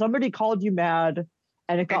point somebody called you Mad,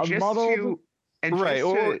 and it got muddled.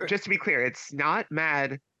 Just to be clear, it's not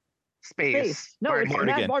Mad. Space. No, it's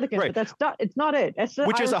Madmartigan, right. But it's not it.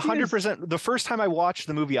 Which is 100%. The first time I watched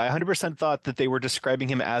the movie, I 100% thought that they were describing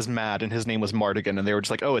him as Mad and his name was Martigan, and they were just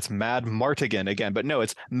like, oh, it's Madmartigan again. But no,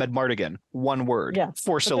 it's Madmartigan. One word. Yeah.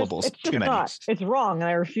 4 syllables. It's too many. It's wrong, and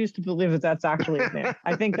I refuse to believe that that's actually his name.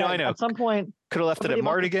 I think that at some point could have left it at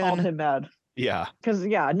Martigan. Called him Mad. Yeah. Because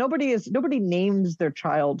nobody names their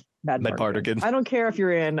child Madmartigan. I don't care if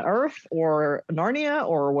you're in Earth or Narnia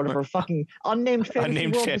or whatever fucking unnamed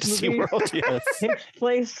fantasy world. Yes.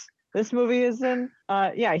 Place this movie is in.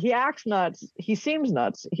 He acts nuts. He seems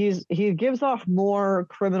nuts. He gives off more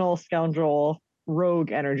criminal scoundrel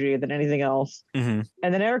rogue energy than anything else. And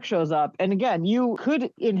then Eric shows up, and again, you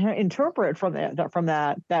could interpret from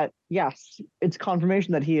that yes, it's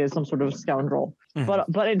confirmation that he is some sort of scoundrel.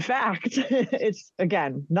 But in fact, it's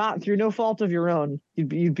again not through no fault of your own.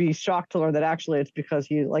 You'd be shocked to learn that actually it's because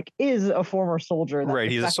he like is a former soldier. Right,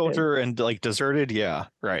 he's a soldier and like deserted. Yeah,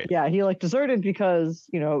 right. Yeah, he like deserted because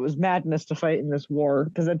it was madness to fight in this war.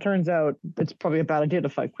 Because it turns out it's probably a bad idea to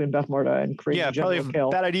fight Queen Bethmorda and create. Yeah, probably a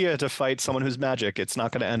bad idea to fight someone who's magic. It's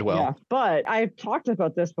not going to end well. Yeah, but I've talked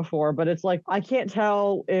about this before. But it's like I can't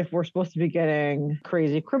tell if we're supposed to be getting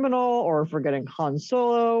crazy criminal, or if we're getting Han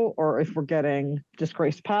Solo, or if we're getting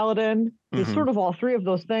disgraced paladin. He's sort of all three of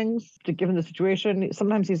those things, given the situation.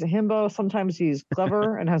 Sometimes he's a himbo, sometimes he's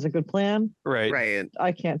clever and has a good plan. Right.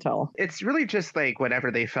 I can't tell. It's really just like whatever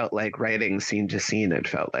they felt like writing scene to scene, it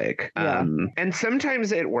felt like. Yeah. And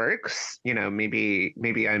sometimes it works. Maybe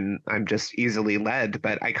I'm just easily led,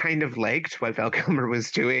 but I kind of liked what Val Kilmer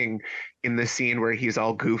was doing in the scene where he's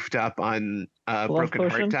all goofed up on broken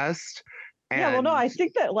heart dust. Yeah, well, no, I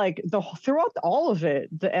think that like throughout all of it,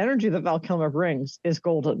 the energy that Val Kilmer brings is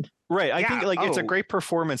golden. Right. I think it's a great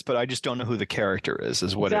performance, but I just don't know who the character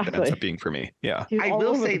is what it ends up being for me. Yeah. I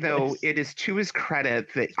will say, though, it is to his credit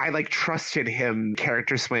that I trusted him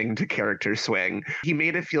character swing to character swing. He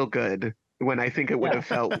made it feel good when I think it would have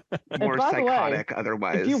felt more psychotic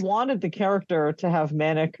otherwise. If you wanted the character to have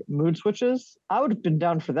manic mood switches, I would have been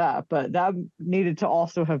down for that. But that needed to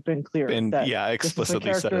also have been clear.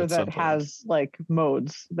 Explicitly said it. That has like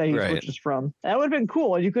modes that he switches from. That would have been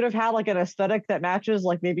cool. You could have had like an aesthetic that matches.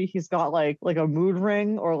 Like maybe he's got like a mood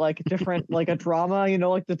ring or like different like a drama.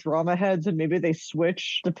 Like the drama heads, and maybe they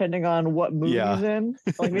switch depending on what mood he's in.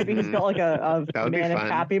 Like maybe he's got like a manic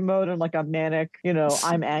happy mode and like a manic.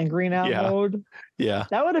 I'm angry now. Yeah. Mode. Yeah,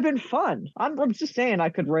 that would have been fun. I'm just saying I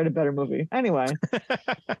could write a better movie. Anyway,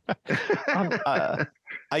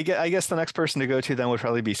 I guess the next person to go to then would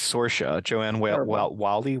probably be Saoirse, Joanne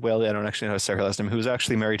Whalley. I don't actually know how to say her last name. Who's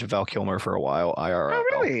actually married to Val Kilmer for a while. IRL.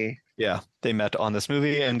 Oh, really? Yeah, they met on this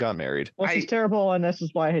movie and got married. Well, she's terrible, and this is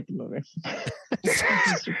why I hate the movie.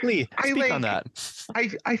 Please speak on that.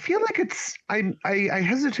 I feel like it's. I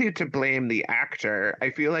hesitate to blame the actor. I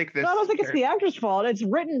feel like this. No, I don't think it's the actor's fault. It's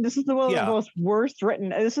written. This is one of the most worst written.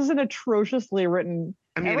 This is an atrociously written.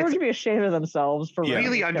 Everyone should be ashamed of themselves for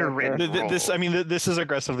really underwritten. This is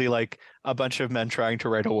aggressively like a bunch of men trying to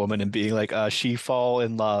write a woman and being like, she fall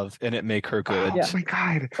in love and it make her good. Oh my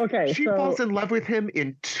god! Okay, she falls in love with him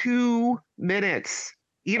in 2 minutes,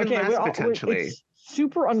 even less potentially. It's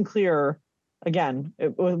super unclear. Again,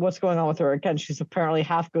 what's going on with her? Again, she's apparently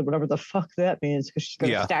half good, whatever the fuck that means, because she's got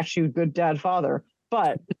a statue, good dad, father.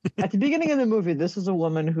 But at the beginning of the movie, this is a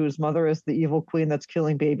woman whose mother is the evil queen that's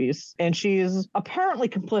killing babies. And she's apparently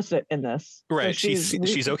complicit in this. Right. So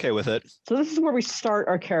she's okay with it. So this is where we start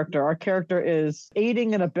our character. Our character is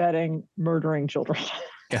aiding and abetting murdering children.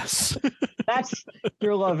 Yes. That's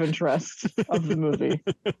your love interest of the movie.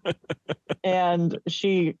 And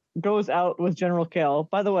she goes out with General Kale.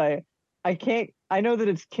 By the way, I know that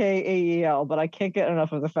it's Kael, but I can't get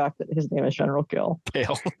enough of the fact that his name is General Kale.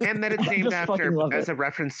 And that it's named after as a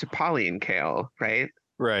reference to Pauline Kael, right?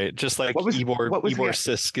 Right. Just like Ybor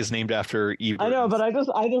Sisk is named after Ybor. I know, but I just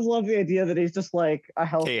love the idea that he's just like a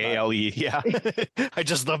health Kale. Yeah. I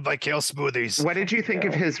just love my kale smoothies. What did you think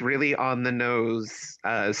of his really on the nose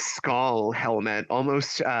skull helmet?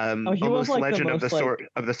 Almost Legend of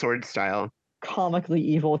the Sword style. Comically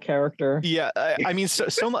evil character. Yeah, I mean,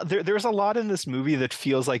 there's a lot in this movie that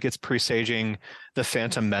feels like it's presaging the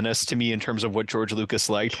Phantom Menace to me in terms of what George Lucas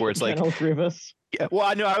liked, where it's like General Grievous. Yeah,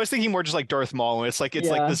 well, no, I was thinking more just like Darth Maul. It's like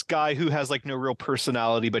this guy who has like no real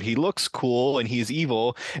personality, but he looks cool and he's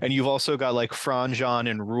evil. And you've also got like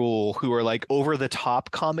Franjan and Rule, who are like over the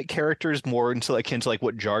top comic characters, more into like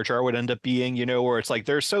what Jar Jar would end up being, where it's like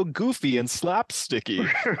they're so goofy and slapsticky.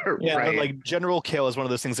 Yeah, right. But like General Kale is one of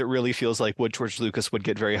those things that really feels like what George Lucas would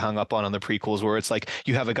get very hung up on the prequels, where it's like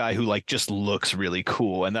you have a guy who like just looks really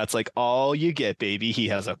cool, and that's like all you get, baby. He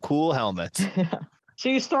has a cool helmet. So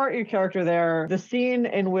you start your character there. The scene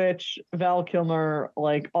in which Val Kilmer,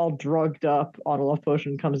 like all drugged up on a love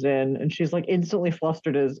potion, comes in, and she's like instantly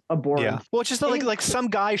flustered as abhorrent. Yeah. Well, it's just like some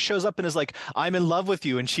guy shows up and is like, "I'm in love with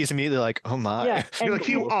you," and she's immediately like, "Oh my!" Yeah, you're like,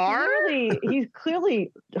 "You are?" He's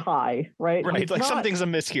clearly high, right? Right. Like something's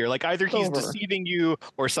amiss here. Like either he's deceiving you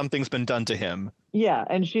or something's been done to him. Yeah,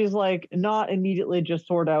 and she's like not immediately just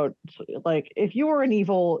sort out. Like if you were an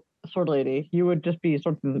evil sword lady, you would just be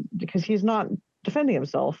sort of, because he's not defending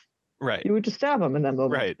himself, right? You would just stab him in that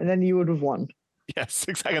moment, right? And then you would have won. Yes,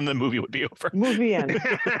 exactly. And the movie would be over. Movie end.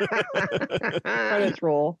 Credits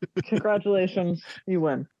roll. Congratulations, you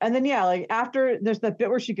win. And then yeah, like after there's that bit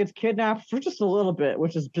where she gets kidnapped for just a little bit,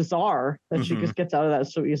 which is bizarre that she just gets out of that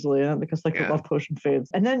so easily, because like the love potion fades.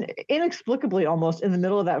 And then inexplicably, almost in the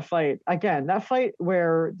middle of that fight, again, that fight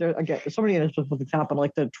where there's so many inexplicable things happen,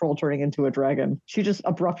 like the troll turning into a dragon, she just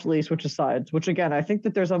abruptly switches sides. Which again, I think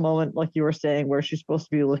that there's a moment, like you were saying, where she's supposed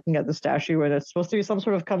to be looking at the statue, and it's supposed to be some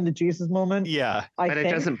sort of come to Jesus moment. Yeah, but it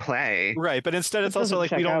doesn't play. Right, but instead it's also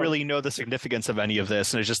like we don't really know the significance of any of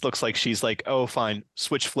this, and it just looks like she's like, oh, fine,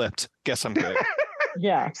 switch flipped. Guess I'm good.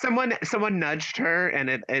 Yeah. Someone nudged her, and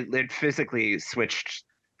it physically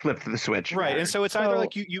flipped the switch. Right, and so it's either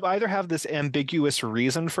like you either have this ambiguous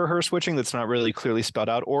reason for her switching that's not really clearly spelled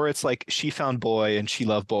out, or it's like she found boy and she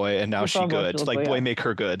loved boy and now she good. Like boy make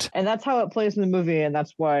her good. And that's how it plays in the movie, and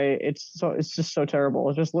that's why it's just so terrible.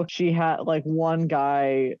 It just she had like one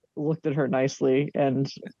guy looked at her nicely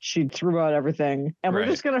and she threw out everything, and we're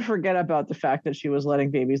just gonna forget about the fact that she was letting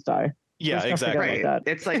babies die. Yeah, exactly. Like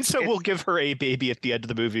it's like, so we'll give her a baby at the end of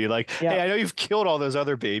the movie. Like, hey, I know you've killed all those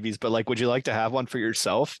other babies, but like, would you like to have one for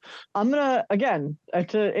yourself? I'm gonna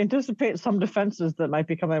to anticipate some defenses that might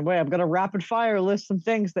be coming my way. I'm gonna rapid fire list some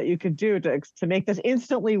things that you could do to make this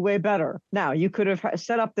instantly way better. Now, you could have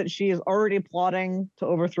set up that she is already plotting to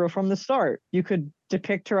overthrow from the start. You could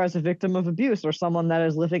depict her as a victim of abuse or someone that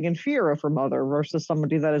is living in fear of her mother versus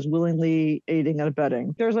somebody that is willingly aiding and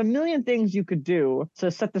abetting. There's a million things you could do to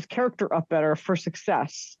set this character up better for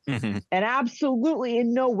success. And absolutely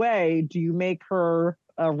in no way do you make her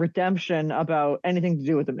a redemption about anything to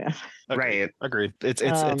do with the man. Right. Agreed. It's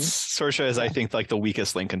Saoirse is, I think, like the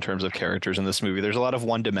weakest link in terms of characters in this movie. There's a lot of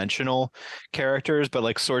one-dimensional characters, but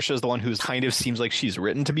like Saoirse is the one who's kind of seems like she's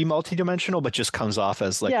written to be multi-dimensional, but just comes off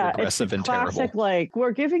as like regressive and classic, terrible. Like,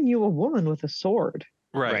 we're giving you a woman with a sword.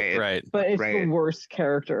 Right. But it's the worst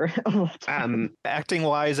character. Acting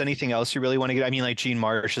wise, anything else you really want to get? I mean, like Jean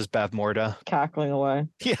Marsh as Bavmorda, cackling away.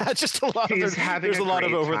 Yeah, just a lot. There's a lot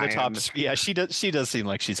of over the top. Yeah, she does seem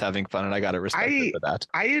like she's having fun, and I gotta respect her for that.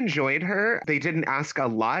 I enjoyed her. They didn't ask a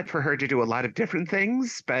lot for her to do a lot of different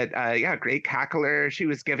things, but great cackler. She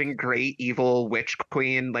was giving great evil witch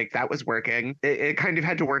queen. Like that was working. It kind of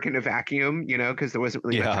had to work in a vacuum, because there wasn't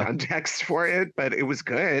really much context for it, but it was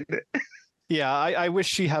good. Yeah, I wish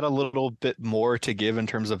she had a little bit more to give in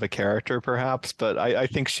terms of a character, perhaps. But I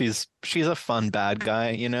think she's a fun bad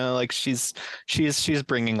guy, like she's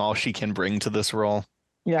bringing all she can bring to this role.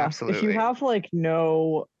 Yeah, absolutely. If you have like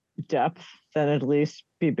no depth, then at least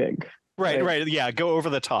be big. Right. Yeah, go over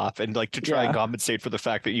the top and like to try and compensate for the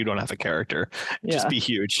fact that you don't have a character. Just be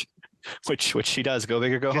huge, which she does. Go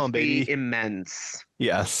big or go home, baby. Be immense.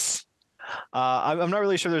 Yes. I'm not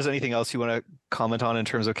really sure there's anything else you want to comment on in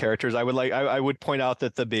terms of characters. I would point out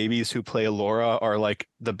that the babies who play Laura are like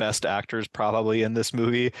the best actors probably in this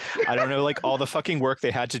movie. I don't know, like all the fucking work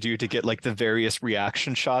they had to do to get like the various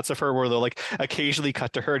reaction shots of her where they'll like occasionally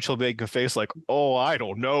cut to her and she'll make a face like, oh, I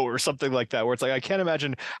don't know, or something like that, where it's like I can't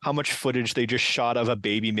imagine how much footage they just shot of a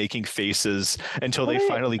baby making faces until they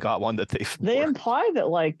finally got one that they imply that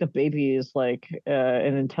like the baby is like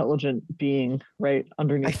an intelligent being right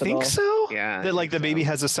underneath I think so. Yeah, that like the baby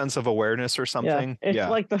has a sense of awareness or something. It's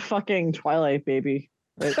like the fucking Twilight baby.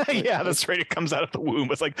 Right? Yeah, that's right. It comes out of the womb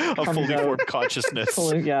with like a fully formed consciousness.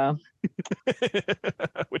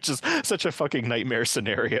 Which is such a fucking nightmare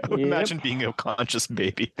scenario. Imagine being a conscious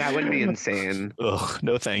baby. That would be insane. Ugh,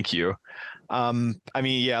 no, thank you. I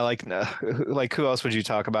mean, yeah, like who else would you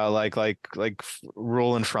talk about? Like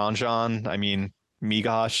Roland Franjean. I mean,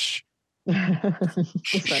 Migosh.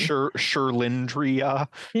 Sherlindria.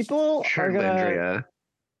 People are gonna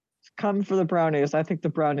come for the brownies. I think the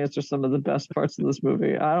brownies are some of the best parts of this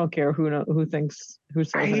movie. I don't care who says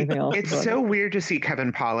anything else. It's so weird to see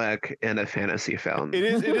Kevin Pollak in a fantasy film. It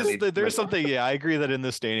is. There's something. Yeah, I agree that in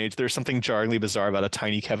this day and age, there's something jarringly bizarre about a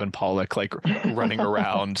tiny Kevin Pollak like running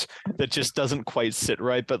around that just doesn't quite sit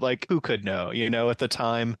right. But like, who could know? At the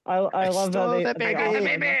time. I love how they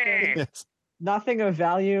baby. Nothing of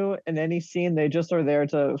value in any scene. They just are there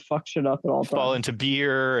to fuck shit up at all times. Fall into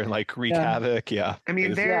beer and like wreak havoc. Yeah. I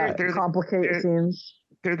mean, they're complicated scenes.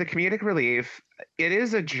 They're the comedic relief. It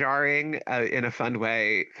is a jarring, in a fun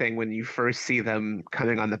way, thing when you first see them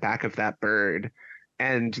coming on the back of that bird.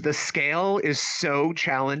 And the scale is so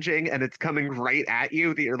challenging and it's coming right at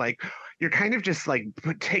you that you're kind of just like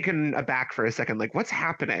taken aback for a second, like what's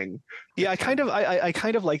happening? Yeah, I kind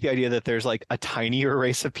of like the idea that there's like a tinier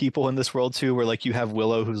race of people in this world too, where like you have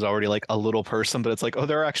Willow who's already like a little person, but it's like, oh,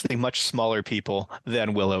 there are actually much smaller people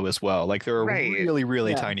than Willow as well. Like there are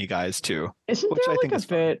really tiny guys too. Isn't there like a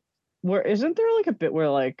bit where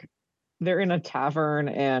like they're in a tavern,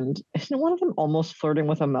 and isn't one of them almost flirting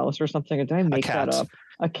with a mouse or something? Did I make that up?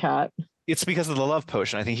 A cat. It's because of the love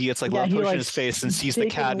potion. I think he gets like Yeah, love he, potion like, in his face and sees the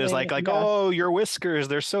cat and is like, yeah. oh, your whiskers,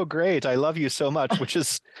 they're so great. I love you so much, which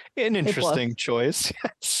is an interesting choice.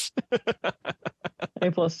 Yes.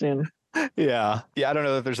 A+ scene. Yeah. I don't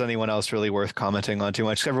know if there's anyone else really worth commenting on too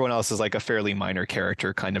much. Everyone else is like a fairly minor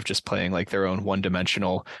character, kind of just playing like their own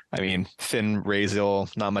one-dimensional. I mean, Finn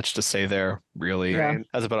Raziel, not much to say there, really. Yeah.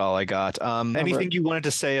 That's about all I got. Anything you wanted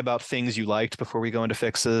to say about things you liked before we go into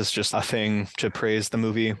fixes? Just a thing to praise the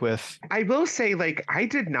movie with? I will say, like, I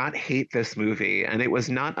did not hate this movie, and it was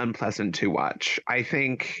not unpleasant to watch. I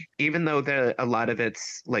think even though a lot of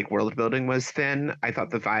its like world building was thin, I thought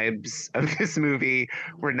the vibes of this movie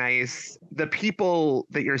were nice. The people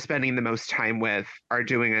that you're spending the most time with are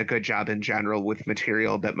doing a good job in general with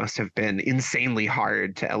material that must have been insanely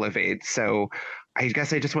hard to elevate. So I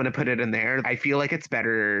guess I just want to put it in there. I feel like it's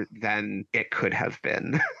better than it could have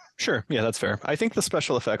been. Sure. Yeah, that's fair. I think the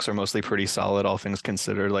special effects are mostly pretty solid, all things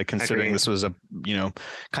considered. Like considering Agreed. This was a,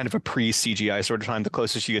 kind of a pre-CGI sort of time. The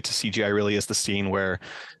closest you get to CGI really is the scene where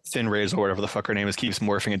Finn Raziel, or whatever the fuck her name is, keeps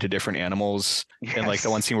morphing into different animals. Yes. And like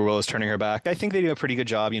the one scene where Willow's turning her back. I think they do a pretty good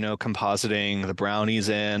job, compositing the brownies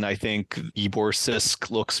in. I think Ybor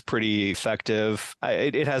Sisk looks pretty effective.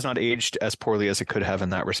 It has not aged as poorly as it could have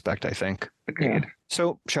in that respect, I think. Agreed. Yeah.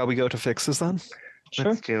 So shall we go to fixes then? Sure.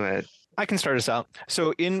 Let's do it. I can start us out.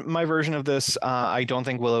 So in my version of this, I don't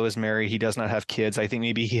think Willow is married. He does not have kids. I think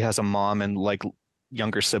maybe he has a mom and like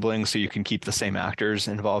younger siblings, so you can keep the same actors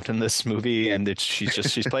involved in this movie, and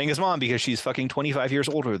she's playing his mom because she's fucking 25 years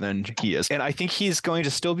older than he is. And I think he's going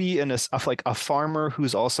to still be a farmer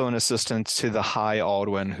who's also an assistant to the High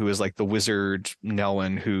Aldwin, who is like the wizard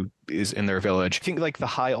Nelwyn who is in their village. I think like the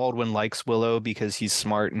High Aldwin likes Willow because he's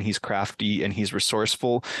smart and he's crafty and he's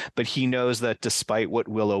resourceful, but he knows that despite what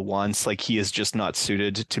Willow wants, like he is just not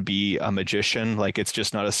suited to be a magician. Like it's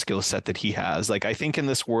just not a skill set that he has. Like I think in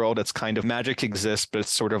this world, it's kind of magic exists, but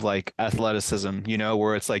it's sort of like athleticism,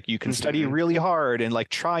 where it's like you can study really hard and like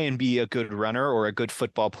try and be a good runner or a good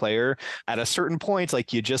football player. At a certain point,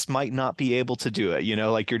 like you just might not be able to do it,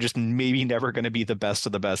 like you're just maybe never going to be the best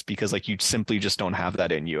of the best because like you simply just don't have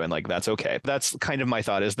that in you. And like that's okay. That's kind of my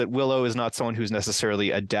thought, is that Willow is not someone who's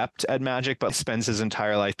necessarily adept at magic, but spends his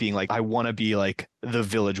entire life being like, I want to be like the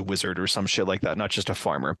village wizard or some shit like that, not just a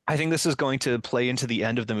farmer. I think this is going to play into the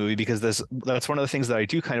end of the movie because that's one of the things that I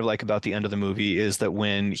do kind of like about the end of the movie is that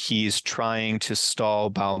when he's trying to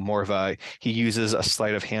stall Balmorva, he uses a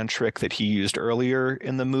sleight of hand trick that he used earlier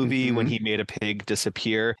in the movie when he made a pig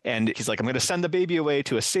disappear. And he's like, I'm going to send the baby away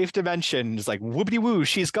to a safe dimension. He's like, whoopity woo,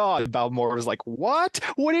 she's gone. Balmorva's like, what?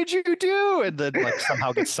 What did you do? And then like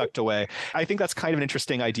somehow gets sucked away. I think that's kind of an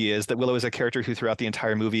interesting idea, is that Willow is a character who throughout the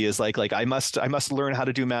entire movie is like I must learn how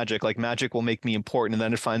to do magic. Like magic will make me important. And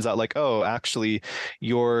then it finds out like, oh, actually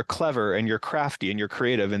you're clever and you're crafty and you're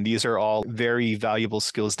creative. And these are all very valuable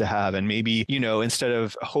skills to have. And maybe, instead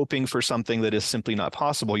of hoping for something that is simply not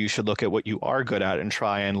possible, you should look at what you are good at and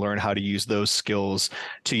try and learn how to use those skills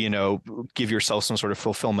to, give yourself some sort of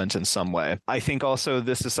fulfillment in some way. I think also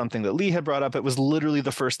this is something that Lee had brought up. It was literally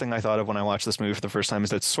the first thing I thought of when I watched this movie for the first time, is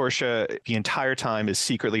that Sorsha the entire time is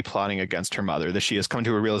secretly plotting against her mother, that she has come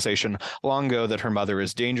to a realization long ago that her mother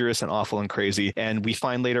is dangerous and awful and crazy. And we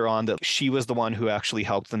find later on that she was the one who actually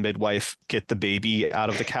helped the midwife get the baby out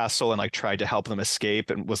of the castle and like tried to help them escape,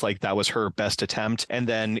 and was like, that was her best attempt. And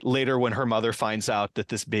then later when her mother finds out that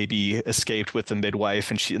this baby escaped with the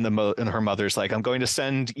midwife, and her mother's like, I'm going to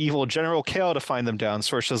send evil General Kale to find them down,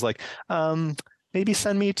 Sorsha's like, maybe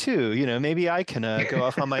send me too. Maybe I can go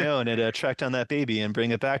off on my own and track down that baby and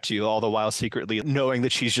bring it back to you, all the while secretly knowing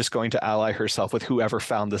that she's just going to ally herself with whoever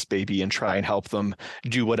found this baby and try and help them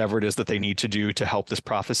do whatever it is that they need to do to help this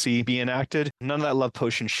prophecy be enacted. None of that love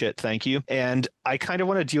potion shit, thank you. And I kind of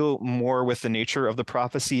want to deal more with the nature of the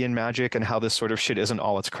prophecy in magic and how this sort of shit isn't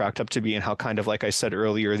all it's cracked up to be, and how kind of, like I said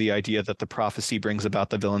earlier, the idea that the prophecy brings about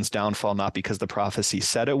the villain's downfall, not because the prophecy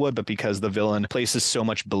said it would, but because the villain places so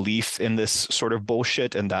much belief in this sort of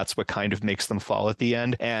bullshit, and that's what kind of makes them fall at the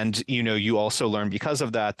end. And you also learn because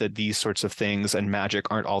of that these sorts of things and magic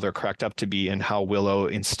aren't all they're cracked up to be, and how Willow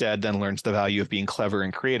instead then learns the value of being clever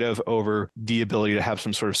and creative over the ability to have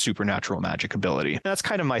some sort of supernatural magic ability. And that's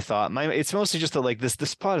kind of my thought. It's mostly just that like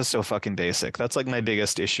this plot is so fucking basic. That's like my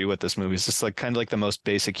biggest issue with this movie. It's just like kind of like the most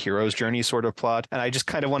basic hero's journey sort of plot, and I just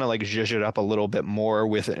kind of want to like zhuzh it up a little bit more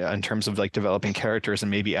with in terms of like developing characters and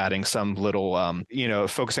maybe adding some little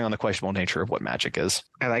focusing on the questionable nature of what magic is.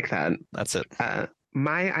 I like that. That's it.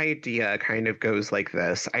 My idea kind of goes like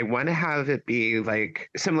this. I want to have it be like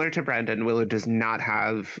similar to Brendan. Willow does not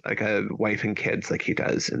have like a wife and kids like he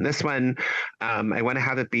does in this one. I want to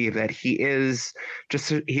have it be that he's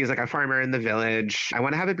like a farmer in the village. I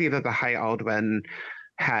want to have it be that the High Aldwin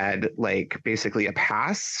had like basically a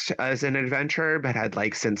past as an adventurer, but had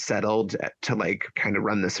like since settled to like kind of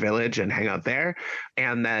run this village and hang out there.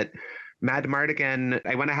 And that Madmartigan,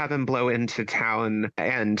 I want to have him blow into town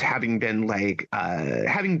and having been in like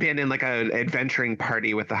a adventuring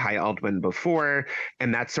party with the High Aldwin before.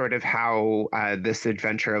 And that's sort of how this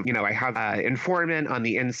adventure of, I have informant on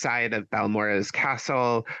the inside of Balmora's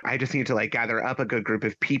castle. I just need to like gather up a good group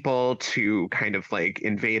of people to kind of like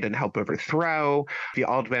invade and help overthrow. The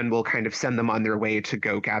Aldwin will kind of send them on their way to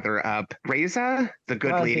go gather up Reza, the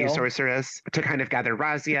good lady sorceress, to kind of gather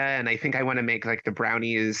Razia. And I think I want to make like the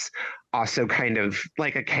brownies also kind of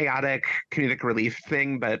like a chaotic comedic relief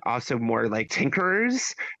thing, but also more like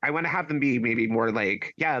tinkerers. I want to have them be maybe more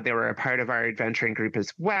like, yeah, they were a part of our adventuring group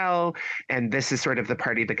as well. And this is sort of the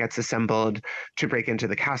party that gets assembled to break into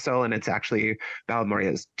the castle. And it's actually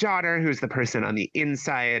Balmoria's daughter who's the person on the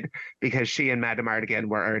inside because she and Madmartigan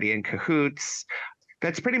were already in cahoots.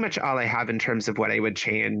 That's pretty much all I have in terms of what I would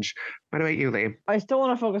change. What about you, Lee? I still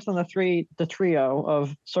want to focus on the trio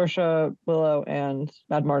of Sorsha, Willow, and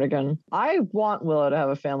Madmartigan. I want Willow to have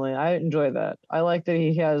a family. I enjoy that. I like that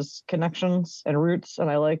he has connections and roots, and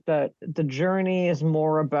I like that the journey is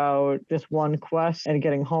more about this one quest and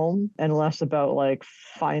getting home, and less about like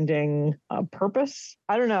finding a purpose.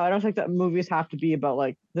 I don't know. I don't think that movies have to be about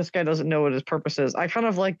like this guy doesn't know what his purpose is. I kind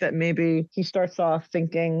of like that maybe he starts off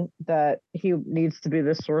thinking that he needs to be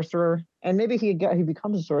this sorcerer, and maybe he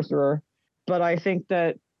becomes a sorcerer. But I think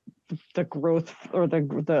that the growth or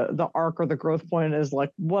the arc or the growth point is like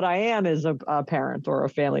what I am is a parent or a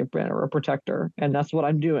family or a protector, and that's what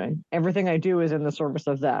I'm doing. Everything I do is in the service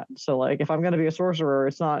of that. So like if I'm going to be a sorcerer,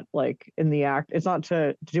 it's not like in the act, it's not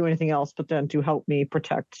to do anything else, but then to help me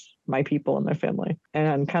protect my people and my family,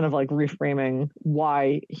 and kind of like reframing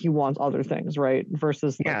why he wants other things, right?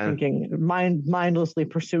 Versus like thinking mindlessly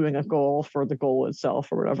pursuing a goal for the goal itself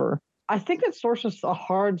or whatever. I think that Sorsha's a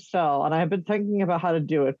hard sell, and I've been thinking about how to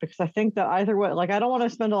do it because I think that either way, like I don't want to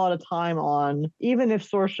spend a lot of time on, even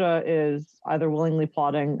if Sorsha is either willingly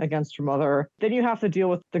plotting against her mother, then you have to deal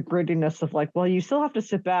with the grittiness of like, well, you still have to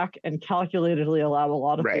sit back and calculatedly allow a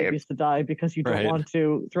lot of babies to die because you don't want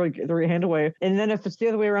to throw your hand away. And then if it's the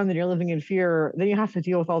other way around, then you're living in fear, then you have to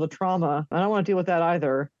deal with all the trauma. I don't want to deal with that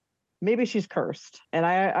either. Maybe she's cursed,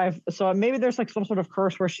 and so maybe there's like some sort of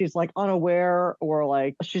curse where she's like unaware, or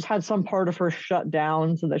like she's had some part of her shut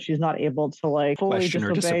down so that she's not able to like fully question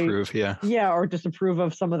or disapprove, or disapprove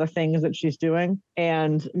of some of the things that she's doing.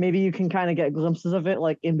 And maybe you can kind of get glimpses of it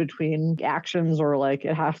like in between actions, or like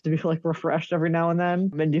it has to be like refreshed every now and then,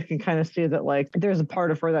 and you can kind of see that like there's a part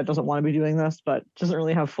of her that doesn't want to be doing this but doesn't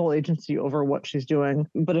really have full agency over what she's doing.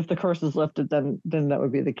 But if the curse is lifted, then that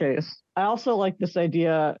would be the case. I also like this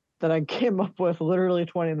idea that I came up with literally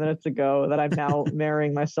 20 minutes ago that I'm now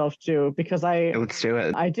marrying myself to, because let's do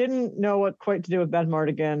it. I didn't know what quite to do with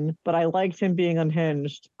Madmartigan, but I liked him being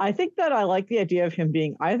unhinged. I think that I like the idea of him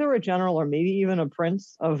being either a general or maybe even a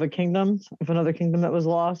prince of a kingdom, of another kingdom that was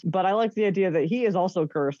lost. But I like the idea that he is also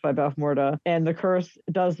cursed by Bavmorda, and the curse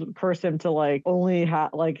does curse him to like only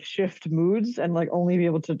like shift moods and like only be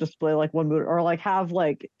able to display like one mood, or like have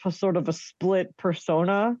like a sort of a split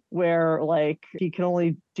persona where like he can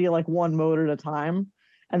only deal like one mode at a time,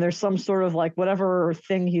 and there's some sort of like whatever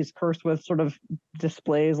thing he's cursed with sort of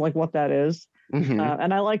displays like what that is.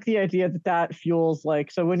 And I like the idea that fuels like,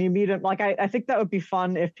 so when you meet him, like I think that would be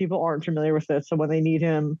fun if people aren't familiar with it. So when they meet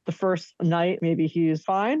him the first night, maybe he's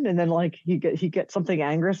fine, and then like he gets something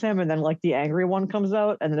angers him, and then like the angry one comes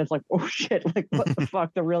out, and then it's like, oh shit, like what the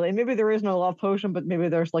fuck, and maybe there is no love potion, but maybe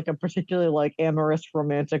there's like a particularly like amorous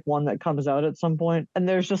romantic one that comes out at some point, and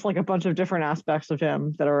there's just like a bunch of different aspects of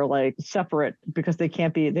him that are like separate because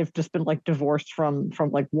they've just been like divorced from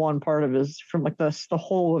like one part of from like the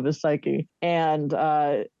whole of his psyche. And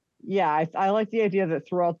I like the idea that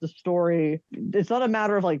throughout the story, it's not a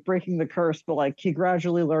matter of like breaking the curse, but like he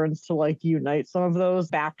gradually learns to like unite some of those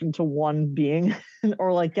back into one being,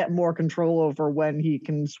 or like get more control over when he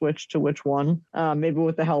can switch to which one. Maybe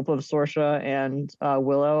with the help of Sorsha and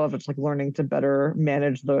Willow, of it's like learning to better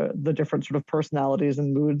manage the different sort of personalities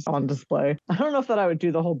and moods on display. I don't know if that I would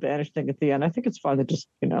do the whole banish thing at the end. I think it's fun to just,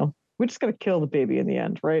 we're just going to kill the baby in the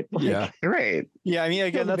end, right? Like, right. Yeah, I mean,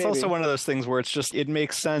 again, that's also one of those things where it's just, it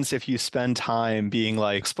makes sense if you spend time being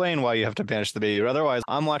like, explain why you have to banish the baby. But otherwise,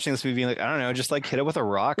 I'm watching this movie being like, I don't know, just like hit it with a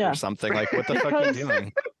rock or something. Like, what the fuck are you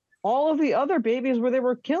doing? all of the other babies where they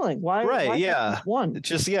were killing? Why? Right, why yeah. just one?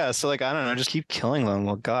 Just so like I don't know, just keep killing them.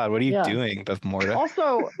 Well, God, what are you Yeah. doing, Bevmorda?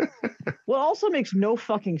 Also, what also makes no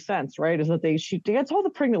fucking sense, right? Is that she gets all the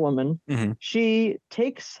pregnant women. Mhm. She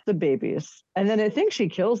takes the babies, and then I think she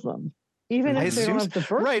kills them, even I if they don't assume have the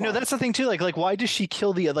birth. Right, no, mark. that's the thing too. Like why does she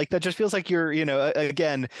kill the like? That just feels like you're,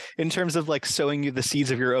 again, in terms of like sowing you the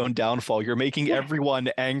seeds of your own downfall. You're making Yeah. everyone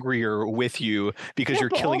angrier with you because Yeah, you're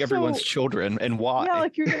but killing everyone's also- children. And why? Yeah,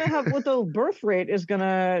 like you're gonna have what the birth rate is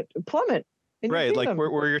gonna plummet. In your Right, like kingdom.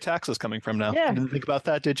 where are your taxes coming from now? Yeah. You didn't think about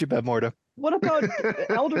that, did you, Bevmorda? What about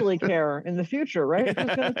elderly care in the future, right?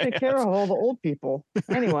 Who's going to take care of all the old people?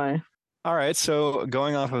 Anyway. All right, so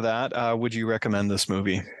going off of that, would you recommend this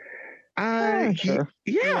movie? Sure.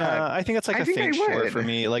 Yeah. I think it's like I a think I faint short would. for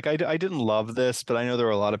me. Like I didn't love this, but I know there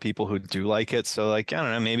are a lot of people who do like it. So like I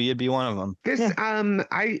don't know, maybe it'd be one of them. This Yeah.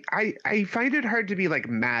 I find it hard to be like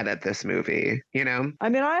mad at this movie, you know? I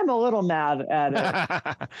mean, I'm a little mad at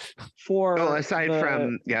it for aside the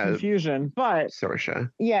from confusion, but Saoirse.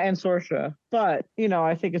 yeah, and Sorsha. But,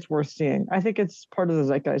 I think it's worth seeing. I think it's part of the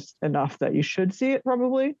zeitgeist enough that you should see it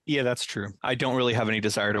probably. Yeah, that's true. I don't really have any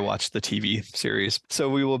desire to watch the TV series. So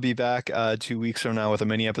we will be back 2 weeks from now with a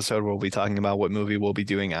mini episode where we'll be talking about what movie we'll be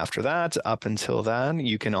doing after that. Up until then,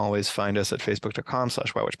 you can always find us at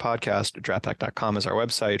facebook.com/whywatchpodcast. Draftback.com is our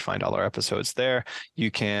website. Find all our episodes there.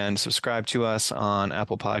 You can subscribe to us on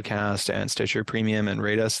Apple Podcast and Stitcher Premium and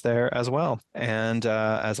rate us there as well. And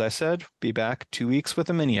as I said, be back 2 weeks with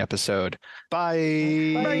a mini episode.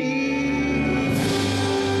 Bye. Bye.